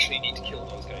don't actually need to kill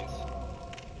those guys.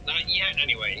 Not yet,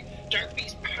 anyway. Dark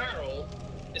Beast Peril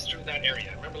is through that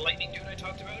area. Remember Lightning Dune I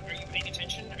talked about? Are you paying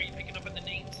attention? Are you picking up on the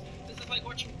names? This is like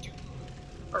watching Dune,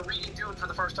 or reading Dune for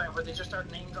the first time, where they just start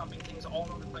name-dropping things all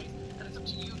over the place, and it's up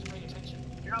to you to pay attention.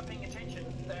 If you're not paying attention,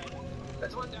 then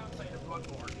that's one downside of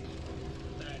BloodBorne.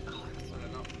 That, oh, that's not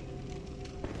enough.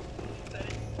 That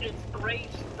it's great.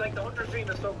 Like, the Hunter stream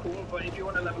is so cool, but if you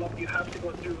want to level up, you have to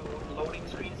go through loading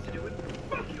screens to do it.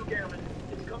 Fuck you, Garmin.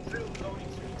 If you come through loading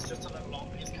screens just to level up,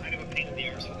 it's kind of a pain in the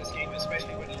arse for this game,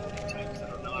 especially with loading times that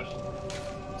are not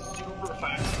super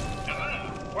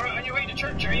fast. We're on your way to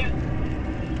church, are you?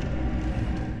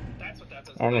 That's what that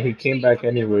does. I don't know, he came Actually back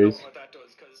have never known anyways. what that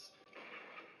does, because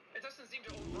it doesn't seem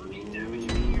to overtly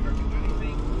damage me or do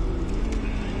anything.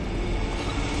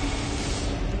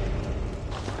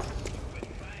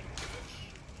 Stupid bang,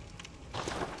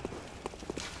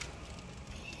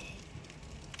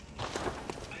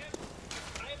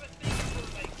 I have a thing for,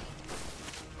 like,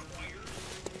 choirs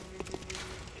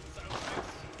in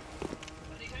soundtracks.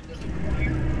 Anytime there's a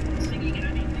choir singing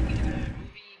anything in a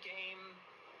movie, game,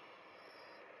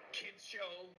 kids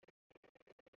show,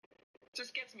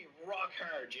 just gets me rock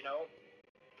hard, you know?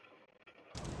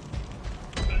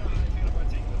 I don't know how I feel about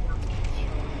saying the word kids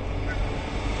show.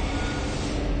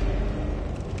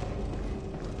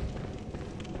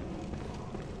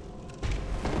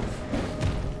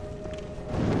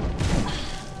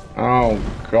 Oh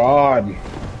God.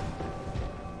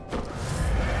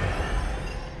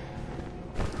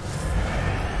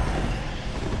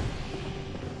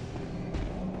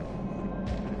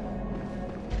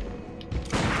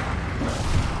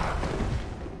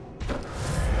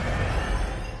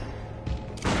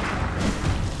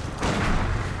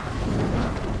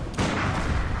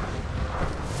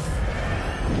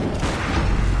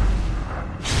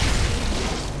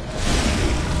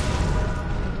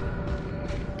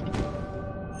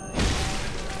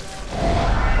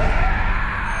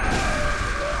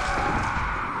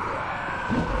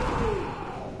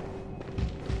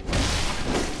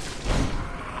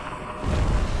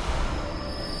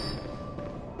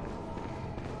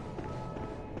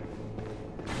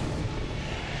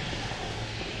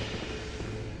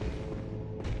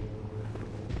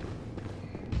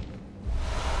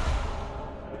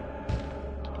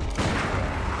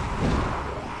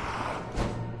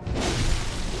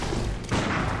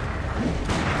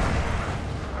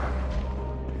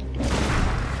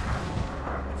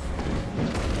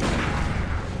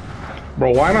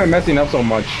 Bro, why am I messing up so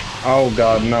much? Oh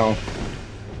God, no.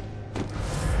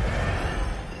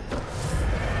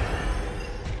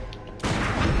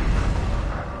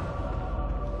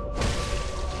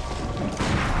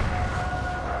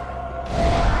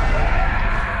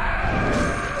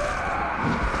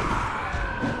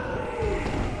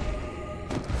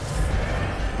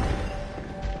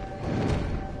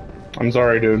 I'm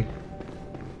sorry, dude.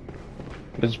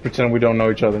 Let's pretend we don't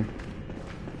know each other.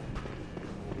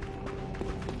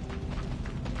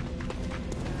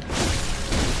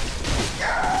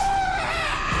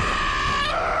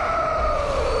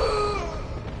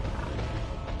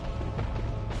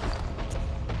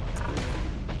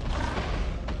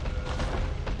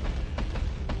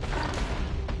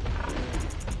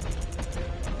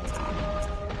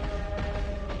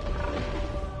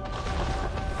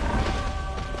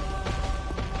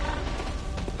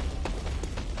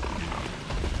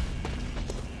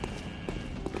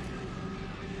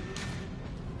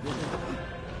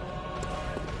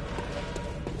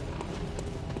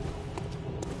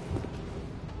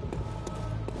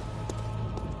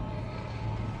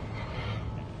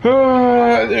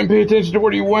 I didn't pay attention to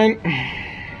where he went. I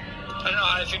don't know,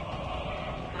 I think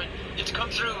to come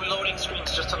through loading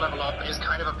screens just to level up is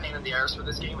kind of a pain in the arse for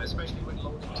this game, especially with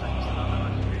loading times that are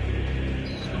not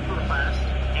super fast.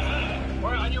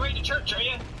 We're on your way to church, are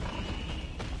you?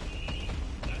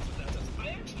 That's what that does. I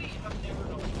actually have never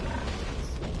known what that is.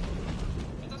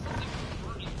 It doesn't seem to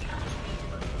really damage me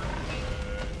or anything.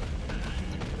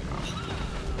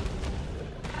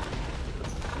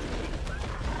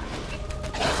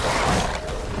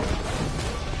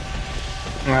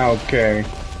 Okay.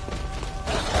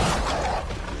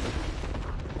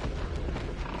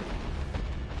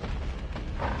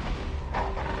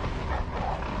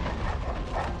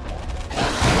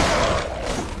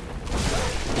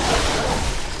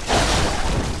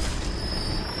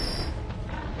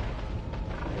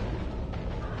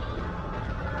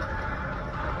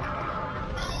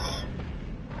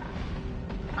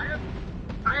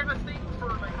 I have a thing for,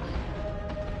 like,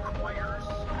 choirs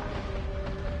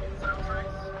in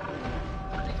soundtracks.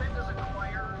 I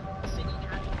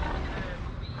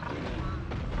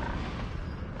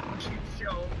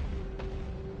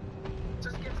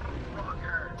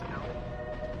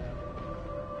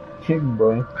Bro. I don't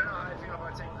know how I feel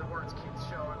about saying the words kids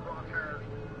show and rock hard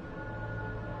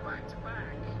back to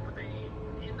back, but they,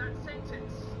 in that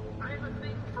sentence, I have a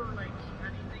thing for like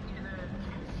anything in a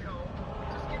kids show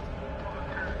just gets rock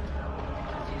hard, you know.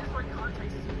 Because see, this why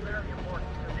context is very important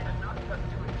because they had nothing got to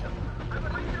do with each other. I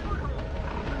would like their good home.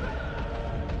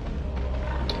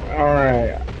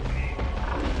 Alright.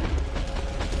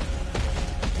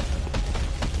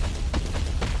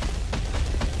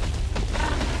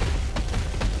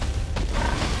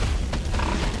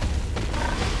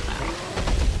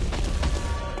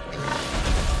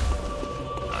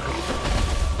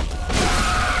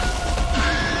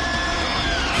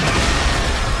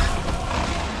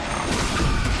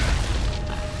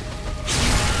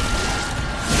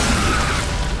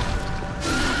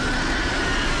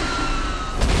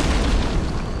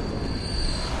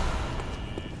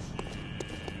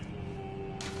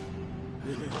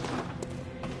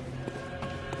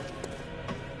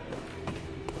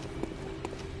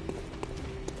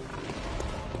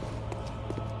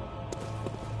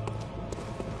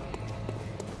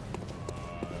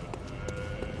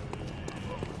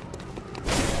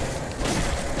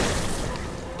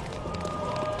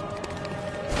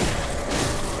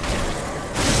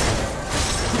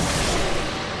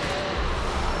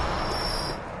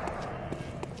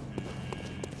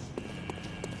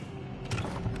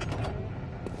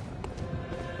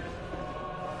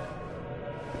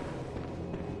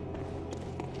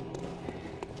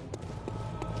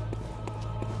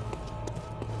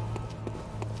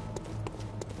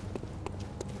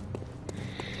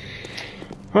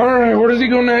 Alright, where does he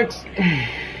go next? See,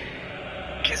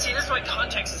 this is why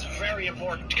context is very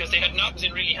important because they had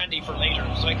nothing really handy for later.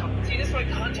 So see, this is why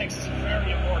context is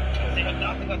very important because they had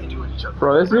nothing got to do with each other.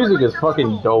 Bro, this music is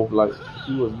fucking dope. Like,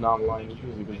 he was not lying. This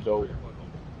music is dope.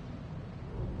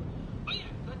 Oh yeah,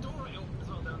 that door I opened as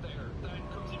well down there,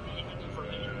 that comes in really handy for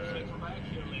later. So I come back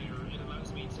here later, it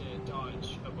allows me to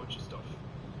dodge a bunch of stuff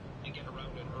and get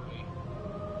around it early.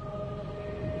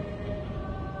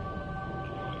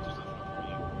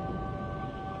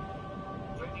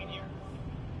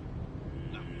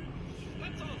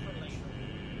 That's all for later.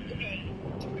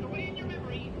 Tuck it away in your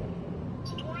memory.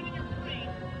 Store it in your brain.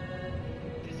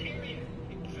 This area.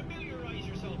 Familiarize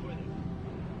yourself with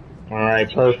it.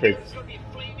 Alright, perfect. There's gonna be a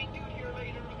flaming dude here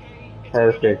later, okay? It's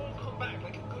Perfect. gonna all come back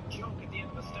like a good joke at the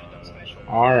end of a stand-up special.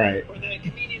 Alright. Or the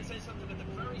comedian says something at the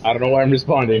very I don't know why I'm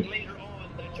responding. and later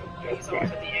on that joke pays off at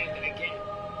the end again.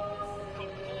 Come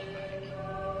callback.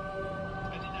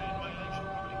 I did that in my actual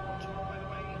comedy world tour, by the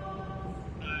way.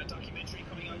 Documentary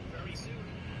coming out very soon.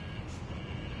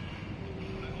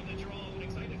 I hope that you're all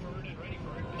excited for it and ready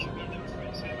for it. We should be announced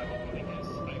very soon. I hope like this.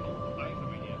 I hope. I have no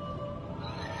idea.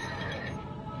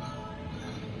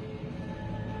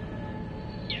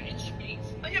 Yeah, it should be.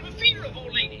 I have a fear of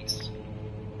old ladies.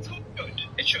 It's good.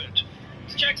 It should.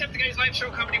 So check out the guys' live show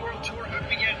comedy world tour. How do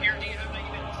we get here? Do you have any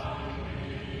minutes?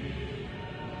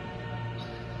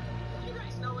 You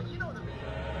guys know it. You know the meme.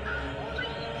 Old ladies.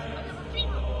 I have a fear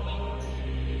of old ladies.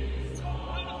 It's called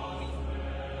rhinophobia.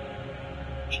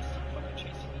 Should stop fucking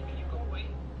chasing me. Can you go away?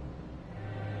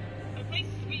 I have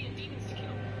places to be and demons to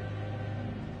kill.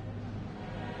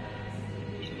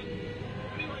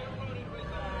 Anyway, I'm loaded with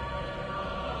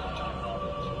John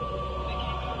Robert. They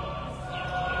came out yesterday.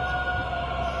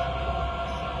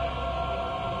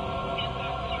 In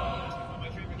that video, he asked me what my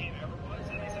favorite game ever was,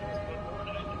 and I said it was BloodBorne,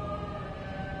 and I did.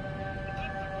 And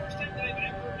that's the first time that I've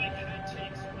ever had to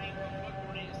explain what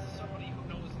BloodBorne is to somebody who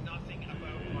knows nothing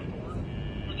about BloodBorne,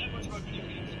 or that much about video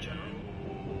games in general.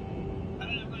 And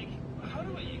I'm like, how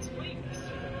do I explain this?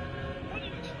 How do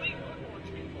you explain BloodBorne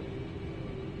to people?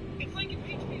 It's like if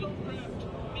H.P. Lovecraft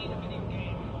made a video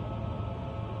game,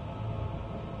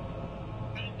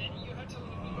 and then you had to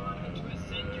learn how to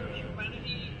ascend your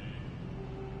humanity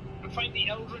and find the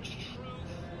eldritch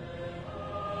truth,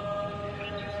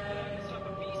 and use blood to stop a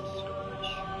beast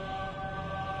scourge.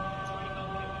 That's why you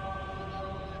don't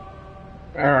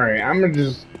kill. Alright, I'm gonna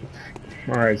just...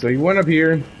 Alright, so he went up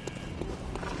here.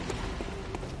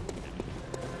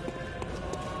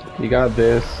 He got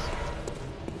this.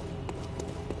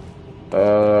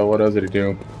 What else did he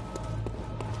do?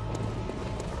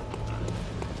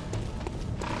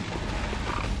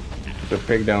 The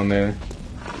pig down there.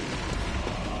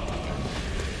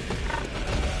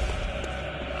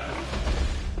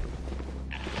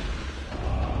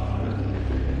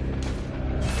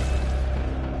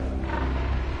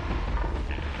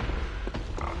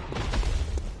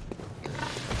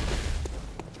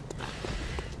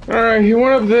 Alright, he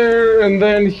went up there, and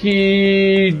then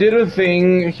he did a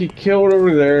thing, he killed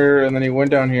over there, and then he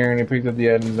went down here, and he picked up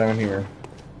the items down here.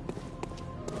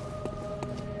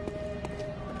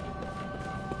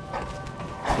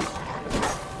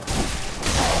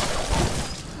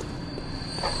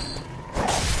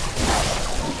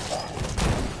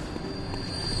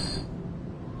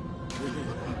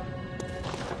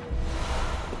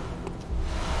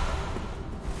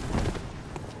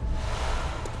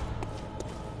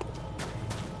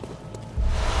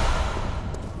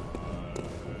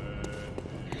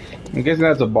 I'm guessing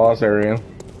that's a boss area.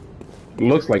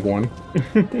 Looks like one.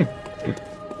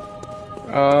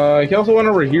 He also went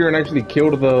over here and actually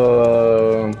killed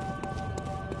the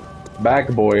back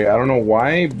boy. I don't know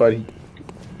why, but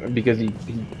because he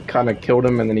kind of killed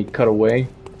him and then he cut away.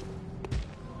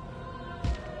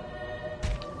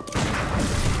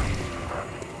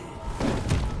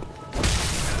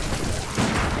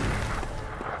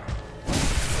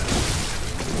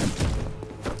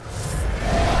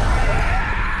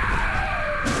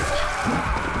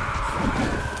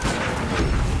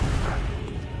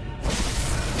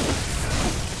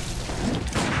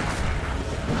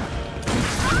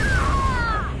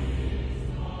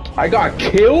 I got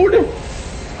killed?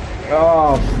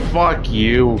 Oh, fuck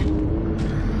you.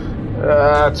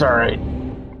 That's alright.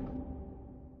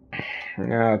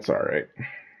 That's alright.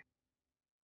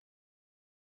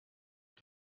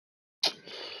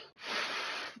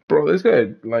 Bro, this guy,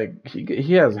 like,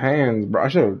 he has hands, bro. I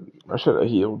should have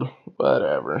healed.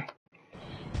 Whatever.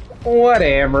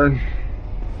 Whatever.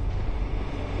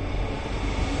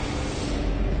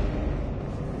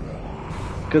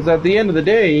 Because at the end of the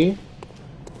day,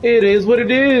 it is what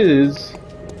it is.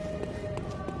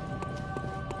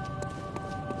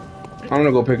 I'm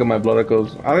gonna go pick up my blood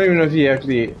echoes. I don't even know if he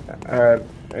actually had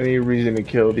any reason to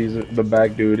kill the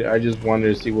back dude. I just wanted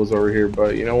to see what's over here,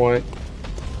 but you know what?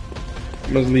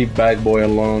 I'm gonna leave Bad Boy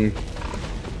alone.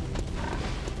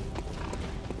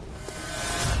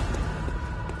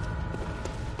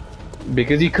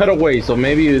 Because he cut away, so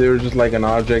maybe there was just like an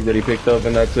object that he picked up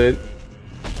and that's it.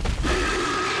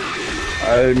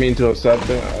 I didn't mean to upset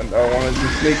them. I wanted to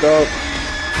sneak up.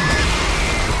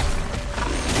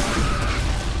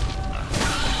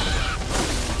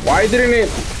 Why didn't it?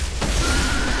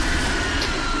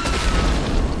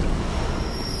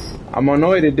 I'm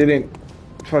annoyed it didn't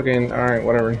fucking... Alright,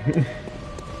 whatever. Bro.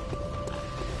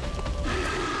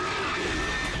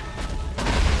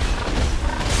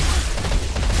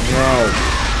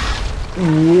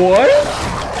 What?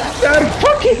 That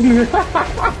fucking...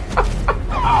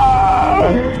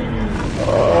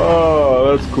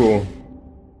 Oh, that's cool.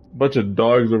 Bunch of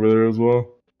dogs over there as well.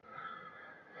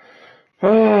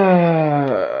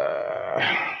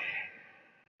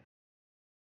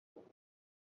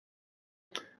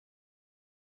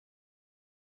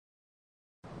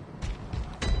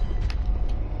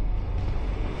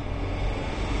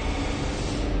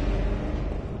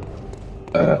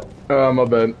 My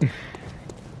bad.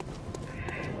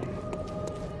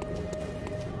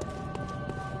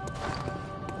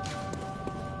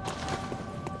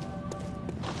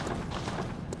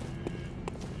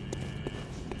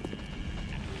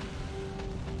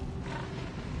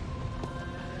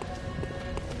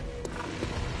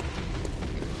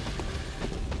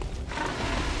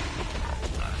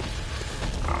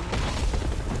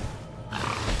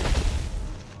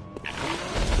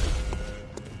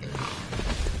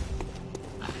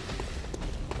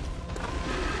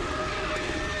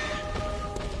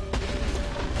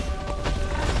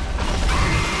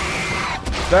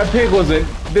 That pig wasn't...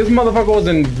 This motherfucker was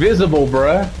invisible,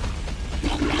 bruh.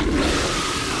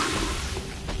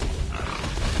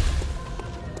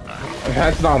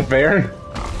 That's not fair.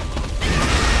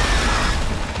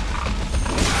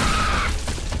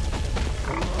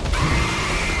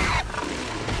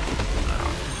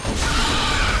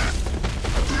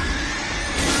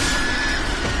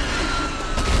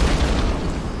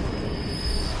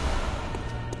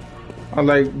 I was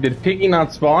like, did Piggy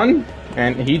not spawn?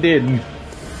 And he did.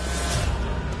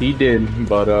 He did,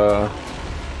 but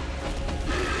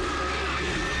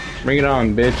bring it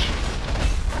on, bitch.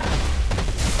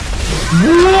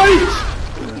 What?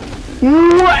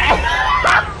 What?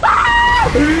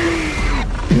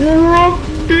 Bro,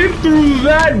 fit through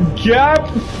that gap?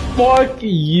 Fuck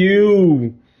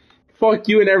you. Fuck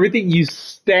you and everything you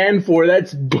stand for.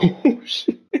 That's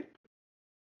bullshit.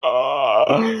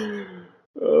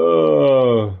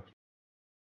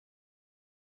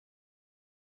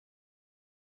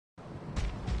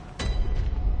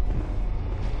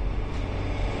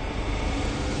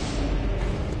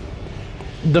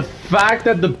 The fact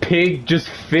that the pig just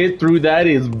fit through that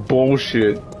is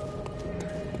bullshit.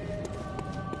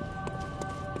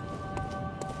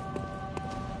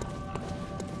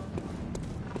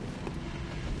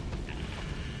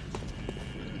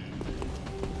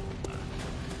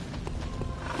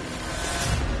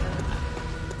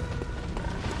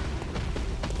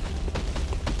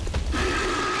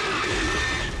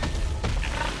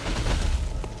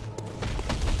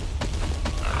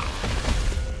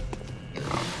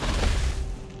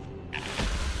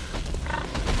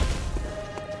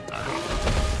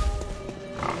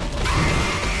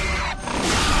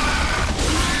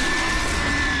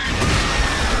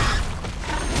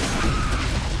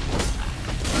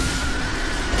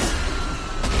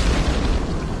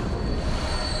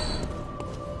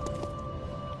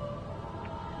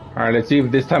 Alright, let's see if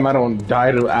this time I don't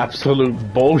die to absolute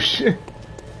bullshit.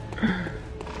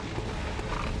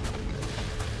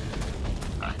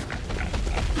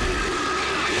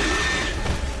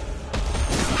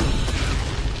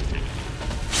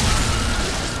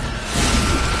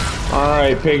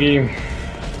 Alright, Piggy.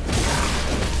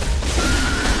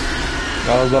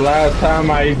 That was the last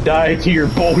time I died to your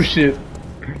bullshit.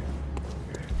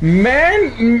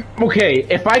 Man, okay,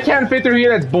 if I can't fit through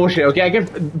here, that's bullshit, okay? I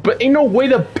can, but ain't no way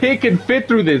the pig can fit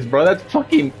through this, bro. That's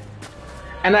fucking...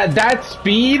 And at that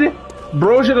speed,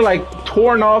 bro should have, like,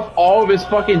 torn off all of his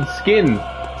fucking skin.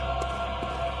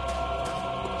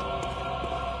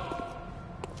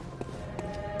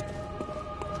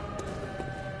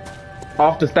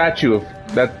 Off the statue of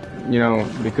that, you know,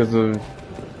 because of...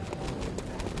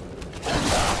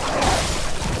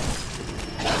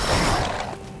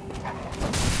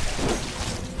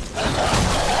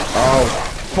 Oh,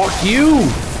 fuck you!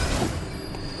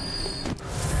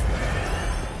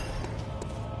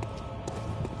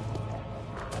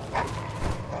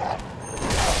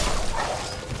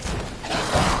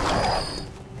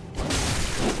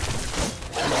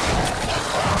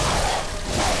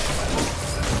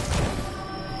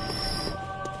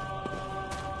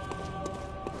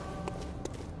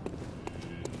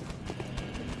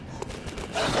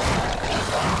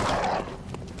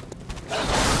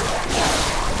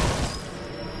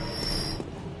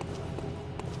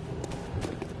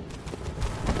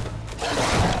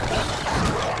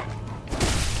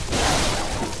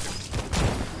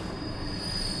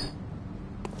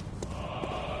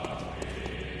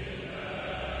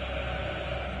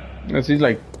 This is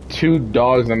like 2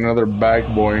 dogs and another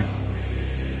bag boy.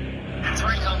 It's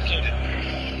very complicated.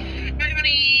 Hi,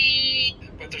 honey!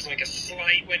 But there's like a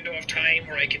slight window of time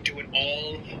where I can do it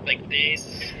all like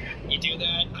this. You do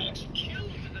that. I actually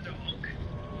killed the dog.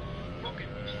 Fucking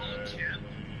punch him.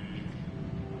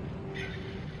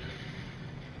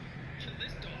 And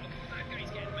this dog, that guy's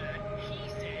getting mad. He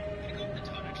said, pick up the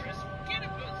toiletries, get a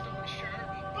bloodstone shirt,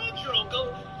 Bob's your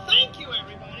uncle. Thank you,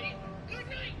 everybody. Good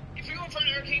night. If you're going for an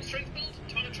arcane strength build,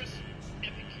 toiletries,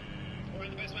 epic. Or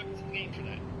the best weapons in the game for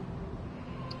that.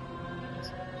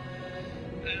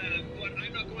 But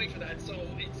I'm not going for that, so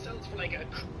it sells for like a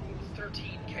cool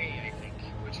 13k, I think,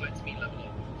 which lets me level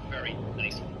up very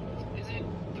nicely. Is it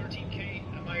 13k?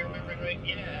 Am I remembering right?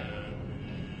 Yeah.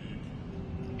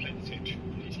 Play the switch.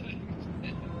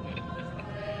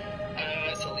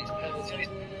 Sell these pills. You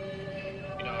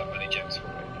don't have many gems for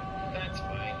it. That's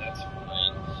fine, that's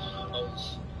fine.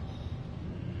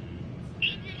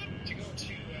 To go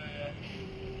to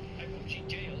IPG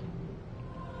jail.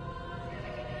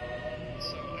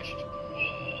 So I should.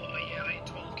 Oh, yeah, I had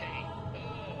 12k. Oh.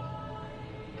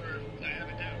 I have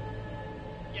it now.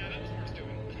 Yeah, that was worth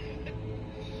doing.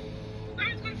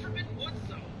 I was going Forbidden Woods,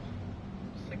 though.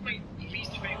 It's like my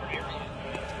least favorite area.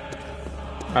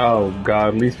 Oh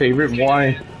god, least favorite?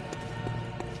 Why?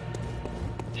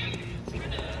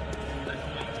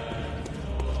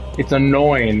 It's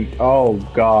annoying. Oh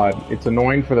god, it's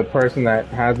annoying for the person that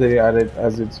has it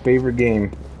as its favorite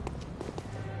game.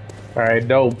 Alright,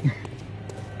 dope.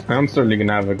 I'm certainly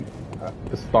gonna have an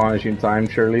astonishing time,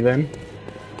 surely then.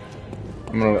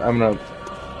 I'm gonna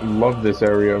love this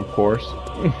area, of course.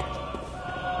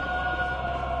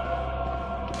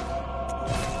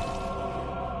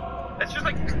 It's just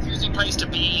like a confusing place to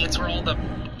be. It's where all the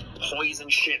poison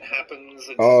shit happens.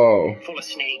 It's Oh, full of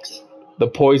snakes. the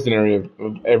poison area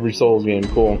of every Souls game,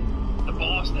 cool. The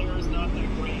boss there is not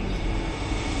that great.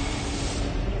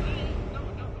 No,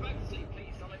 go back to sleep,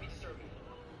 please. Don't let me disturb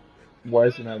you. Why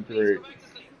is it not Please great? go back to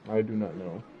sleep. I do not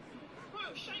know.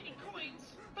 Wow, shiny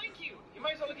coins. Thank you. You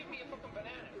might as well give me a fucking banana.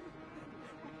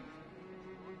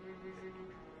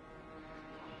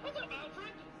 What's up,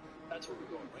 Alfred? That's where we're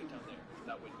going, right down there.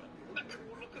 That window. Isn't that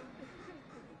cool looking?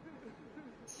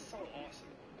 It's so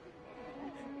awesome.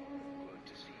 Good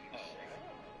to see you.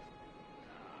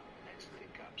 Let's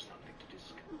pick up something to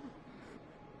discuss.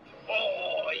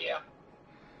 Oh, yeah.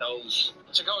 Those.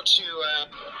 To go to,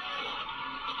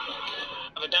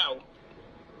 the Dow.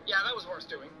 Yeah, that was worth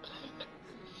doing.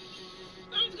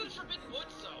 No, it's good Forbidden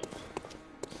Woods, though.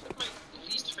 It's like my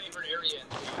least favorite area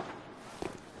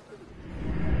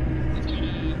in the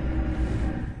game.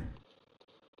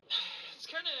 It's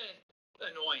kinda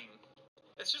annoying.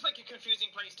 It's just like a confusing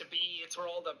place to be. It's where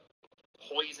all the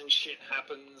poison shit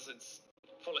happens. It's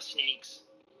full of snakes.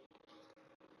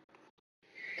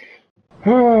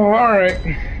 Oh, alright.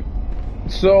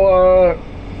 So,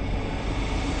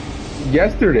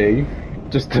 yesterday,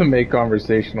 just to make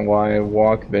conversation while I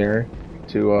walked there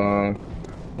to,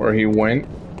 where he went,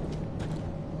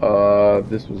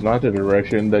 This was not the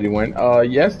direction that he went.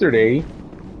 Yesterday,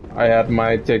 I had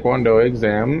my Taekwondo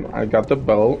exam. I got the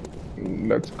belt.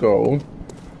 Let's go.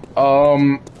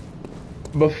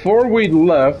 Before we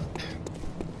left,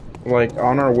 like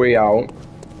on our way out,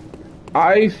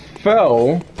 I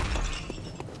fell,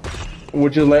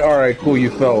 which is like, alright, cool, you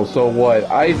fell. So what?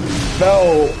 I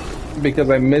fell because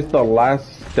I missed the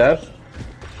last step.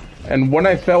 And when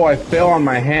I fell on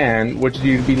my hand, which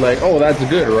you'd be like, oh, that's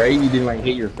good, right? You didn't like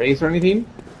hit your face or anything.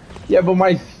 Yeah, but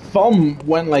my thumb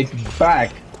went like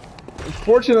back.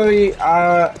 Fortunately,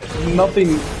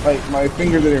 nothing, like my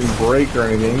finger didn't break or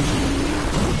anything.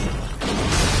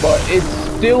 But it's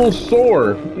still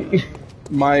sore.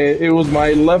 It was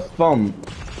my left thumb.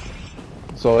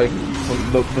 So like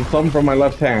the thumb from my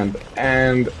left hand,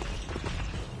 and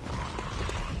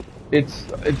it's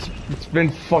been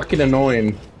fucking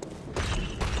annoying.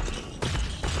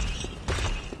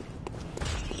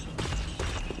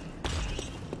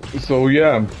 So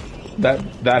yeah, that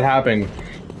happened.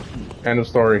 End of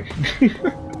story.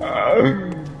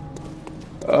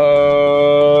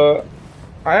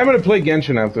 I am gonna play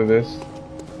Genshin after this.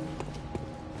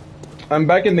 I'm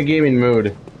back in the gaming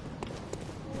mood.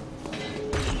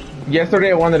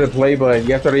 Yesterday I wanted to play, but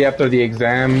yesterday after the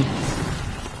exam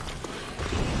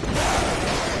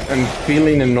and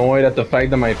feeling annoyed at the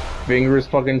fact that my finger is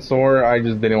fucking sore, I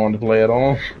just didn't want to play at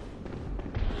all.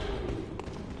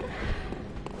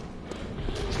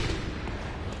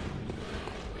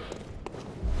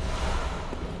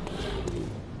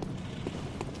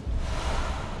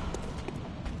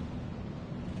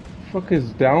 What the fuck is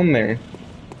down there?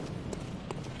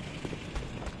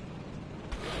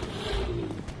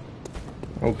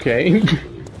 Okay.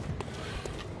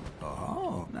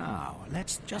 Oh, now,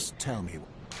 let's just tell me.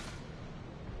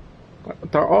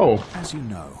 Oh. As you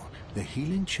know, the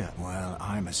healing church... Well,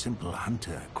 I'm a simple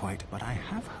hunter, quite, but I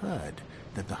have heard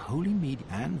that the holy mead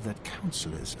and that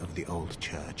counselors of the old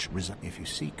church if you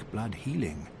seek blood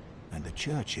healing, and the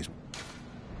church is...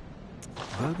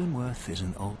 Byrgenwerth is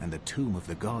an old... and the tomb of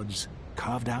the gods,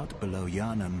 carved out below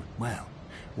Yharnam. Well,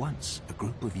 once a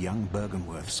group of young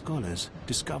Byrgenwerth scholars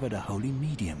discovered a holy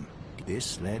medium.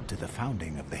 This led to the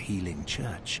founding of the healing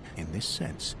church. In this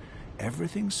sense,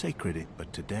 everything's sacred,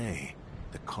 but today,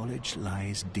 the college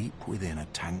lies deep within a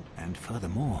tank, and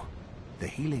furthermore, the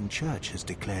healing church has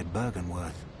declared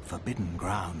Byrgenwerth forbidden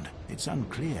ground. It's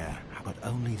unclear, but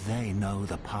only they know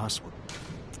the password.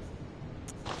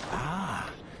 Ah!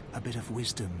 A bit of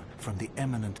wisdom from the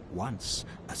eminent. Once,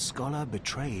 a scholar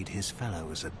betrayed his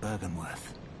fellows at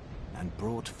Byrgenwerth and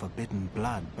brought forbidden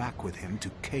blood back with him to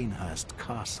Canehurst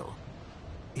Castle.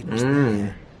 It was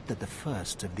there that the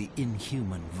first of the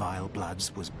inhuman Vile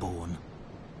Bloods was born.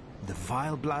 The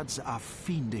Vile Bloods are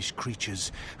fiendish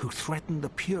creatures who threaten the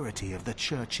purity of the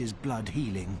church's blood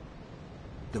healing.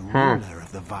 The ruler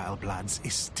of the Vile Bloods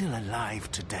is still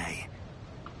alive today.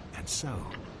 And so,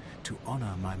 to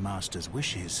honor my master's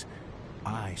wishes,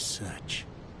 I search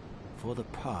for the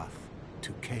path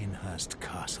to Canehurst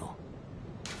Castle.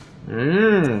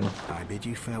 I bid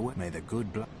you farewell. May the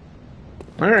good blood...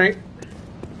 Alright.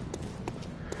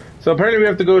 So apparently we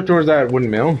have to go towards that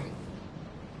windmill.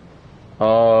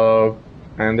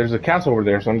 And there's a castle over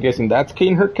there, so I'm guessing that's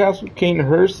Canehurst Castle.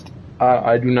 Canehurst?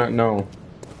 I do not know.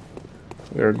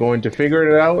 We're going to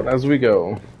figure it out as we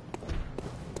go.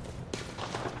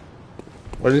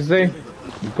 What did it say?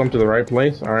 You come to the right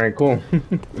place? Alright, cool.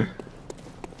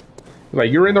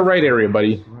 Like, you're in the right area,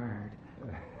 buddy.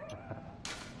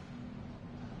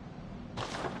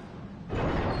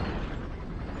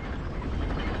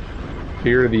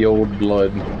 Fear the old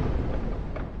blood.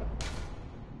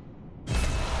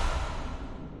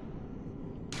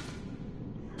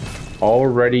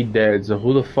 Already dead, so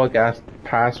who the fuck asked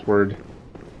password?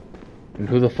 And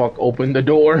who the fuck opened the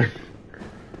door?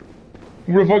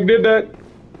 Who the fuck did that?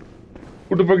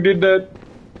 Who the fuck did that?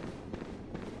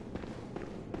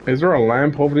 Is there a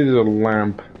lamp? Hopefully there's a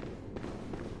lamp.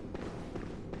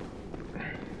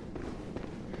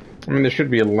 I mean, there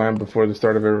should be a lamp before the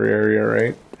start of every area,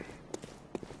 right?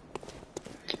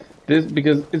 This,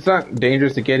 because it's not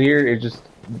dangerous to get here,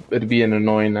 it'd be an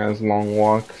annoying ass long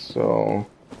walk, so...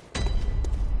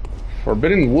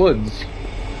 Forbidden Woods.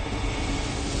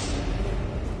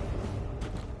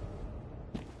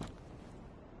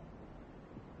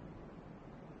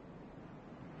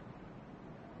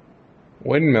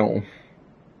 Windmill.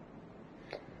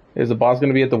 Is the boss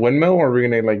gonna be at the windmill, or are we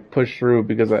gonna like push through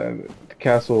because the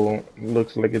castle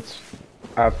looks like it's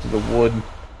after the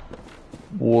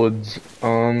woods? I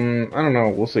don't know.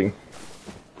 We'll see.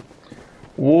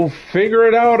 We'll figure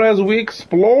it out as we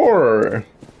explore.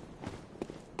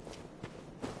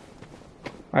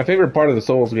 My favorite part of the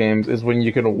Souls games is when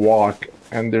you can walk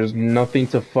and there's nothing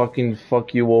to fucking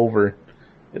fuck you over.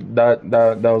 That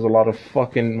was a lot of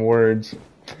fucking words.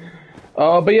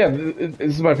 But yeah, this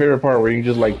is my favorite part where you can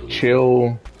just like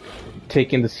chill,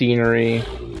 take in the scenery,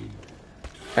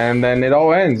 and then it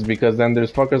all ends because then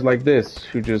there's fuckers like this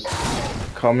who just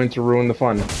come in to ruin the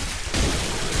fun.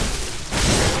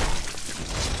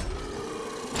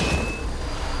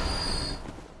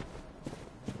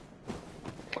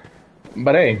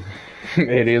 But hey,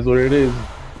 it is what it is.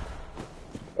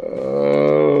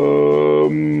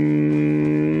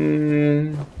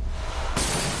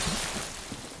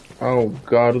 Oh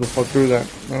god, who the fuck threw that?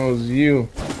 That was you.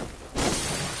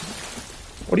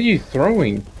 What are you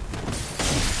throwing?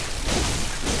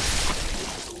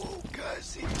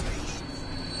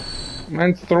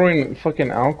 Man's throwing fucking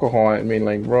alcohol at me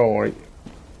like, bro,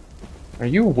 are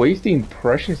you wasting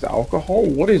precious alcohol?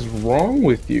 What is wrong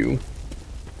with you?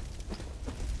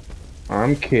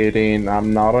 I'm kidding,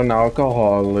 I'm not an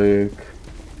alcoholic.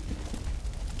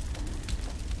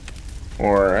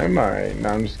 Or am I? No,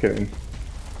 I'm just kidding.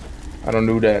 I don't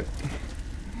do that.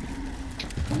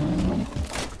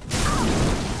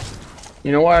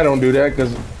 You know why I don't do that?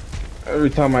 Because every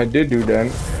time I did do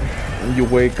that, you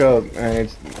wake up and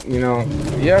it's, you know,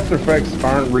 the after effects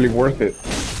aren't really worth it.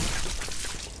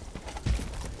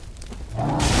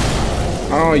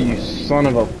 Oh, you son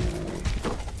of a...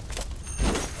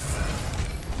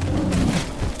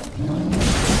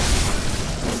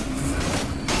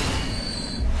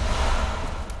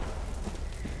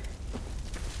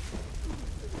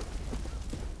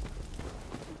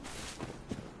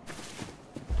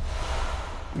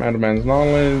 Madman's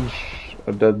knowledge,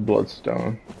 a dead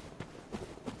bloodstone.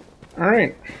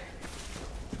 Alright.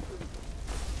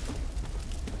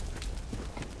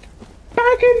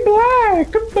 Back in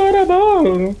black!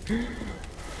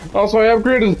 Also, I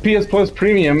upgraded to PS Plus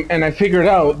Premium, and I figured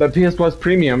out that PS Plus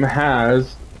Premium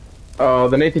has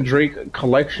the Nathan Drake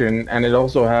collection, and it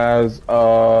also has the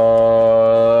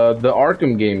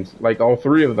Arkham games, like all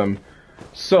three of them.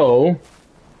 So,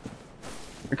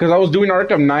 because I was doing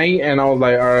Arkham Knight, and I was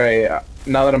like, alright,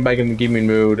 now that I'm back in the gaming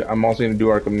mood, I'm also going to do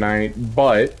Arkham Knight,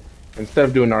 but instead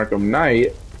of doing Arkham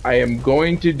Knight, I am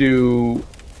going to do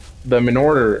them in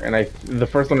order, and the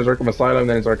first one is Arkham Asylum,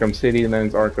 then it's Arkham City, and then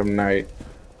it's Arkham Knight.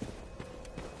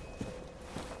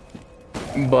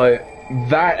 But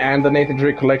that and the Nathan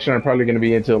Drake collection are probably going to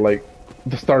be until like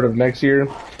the start of next year.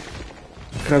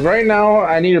 Because right now,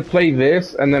 I need to play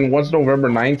this, and then once November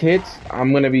 9th hits,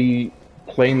 I'm going to be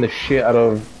playing the shit out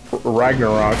of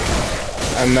Ragnarok.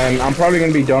 And then I'm probably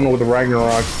going to be done with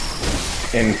Ragnarok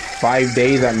in 5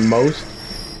 days at most.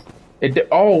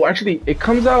 Oh, actually, it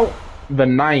comes out the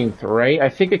 9th, right? I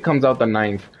think it comes out the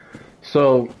 9th.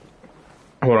 So,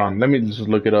 hold on, let me just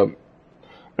look it up.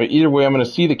 But either way, I'm going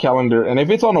to see the calendar. And if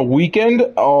it's on a weekend,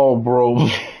 oh, bro.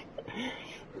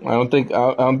 I don't think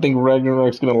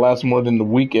Ragnarok's going to last more than the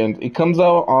weekend. It comes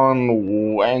out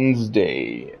on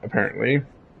Wednesday, apparently.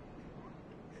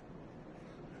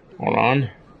 Hold on.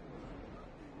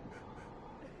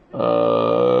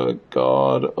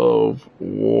 God of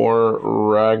War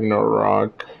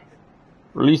Ragnarok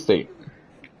release date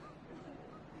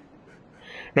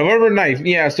November 9th.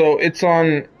 Yeah, so it's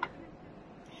on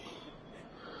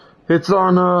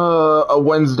a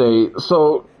Wednesday.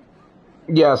 So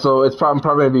yeah, so it's probably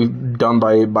gonna be done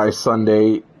by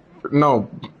Sunday. No,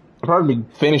 I'll probably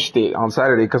finished it on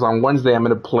Saturday because on Wednesday I'm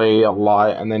gonna play a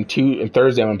lot, and then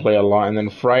Thursday I'm gonna play a lot, and then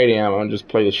Friday I'm gonna just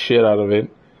play the shit out of it.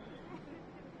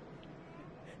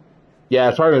 Yeah,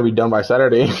 it's probably gonna be done by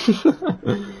Saturday.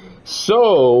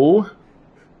 So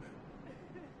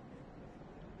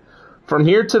from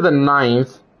here to the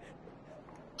 9th,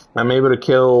 I'm able to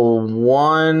kill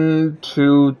 1,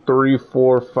 2, 3,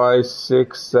 4, 5,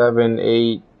 6, 7,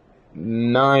 8,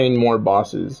 9 more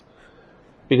bosses.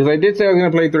 Because I did say I was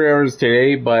going to play 3 hours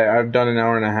today, but I've done an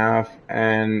hour and a half,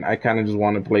 and I kind of just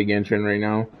want to play Genshin right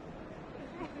now.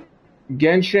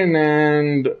 Genshin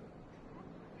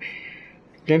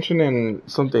and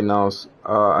something else.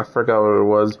 I forgot what it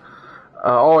was.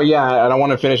 Oh yeah, and I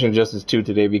want to finish Injustice 2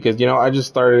 today because, you know, I just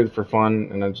started it for fun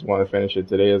and I just want to finish it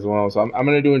today as well. So I'm going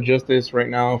to do Injustice right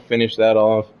now, finish that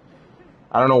off.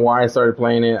 I don't know why I started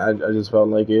playing it, I just felt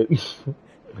like it. And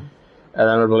then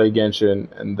I'm going to play Genshin,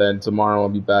 and then tomorrow I'll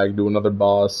be back, do another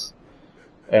boss.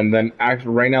 And then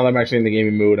right now that I'm actually in the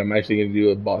gaming mood, I'm actually going to do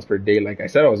a boss per day like I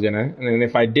said I was going to. And then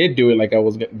if I did do it like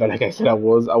I said I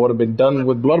would have been done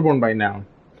with BloodBorne by now.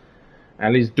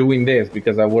 At least doing this,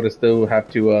 because I would have still have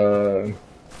to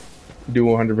do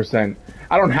 100%.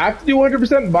 I don't have to do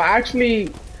 100%, but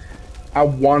actually, I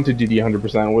want to do the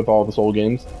 100% with all the Soul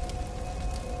games.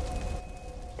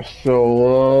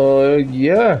 So,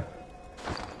 yeah.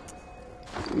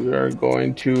 We are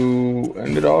going to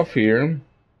end it off here.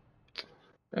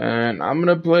 And I'm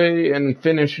gonna play and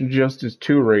finish Injustice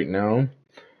 2 right now.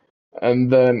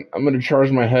 And then I'm gonna charge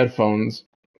my headphones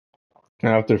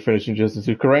after finishing Injustice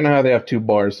 2. Cause right now they have 2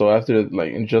 bars, so after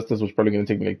like Injustice was probably gonna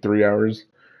take me like 3 hours.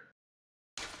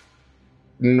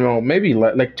 No, maybe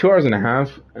like 2 hours and a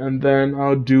half, and then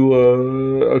I'll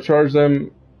charge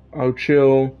them, I'll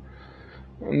chill,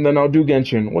 and then I'll do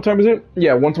Genshin. What time is it?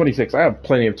 Yeah, 1:26. I have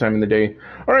plenty of time in the day.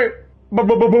 All right.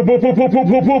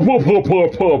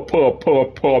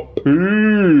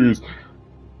 Peace.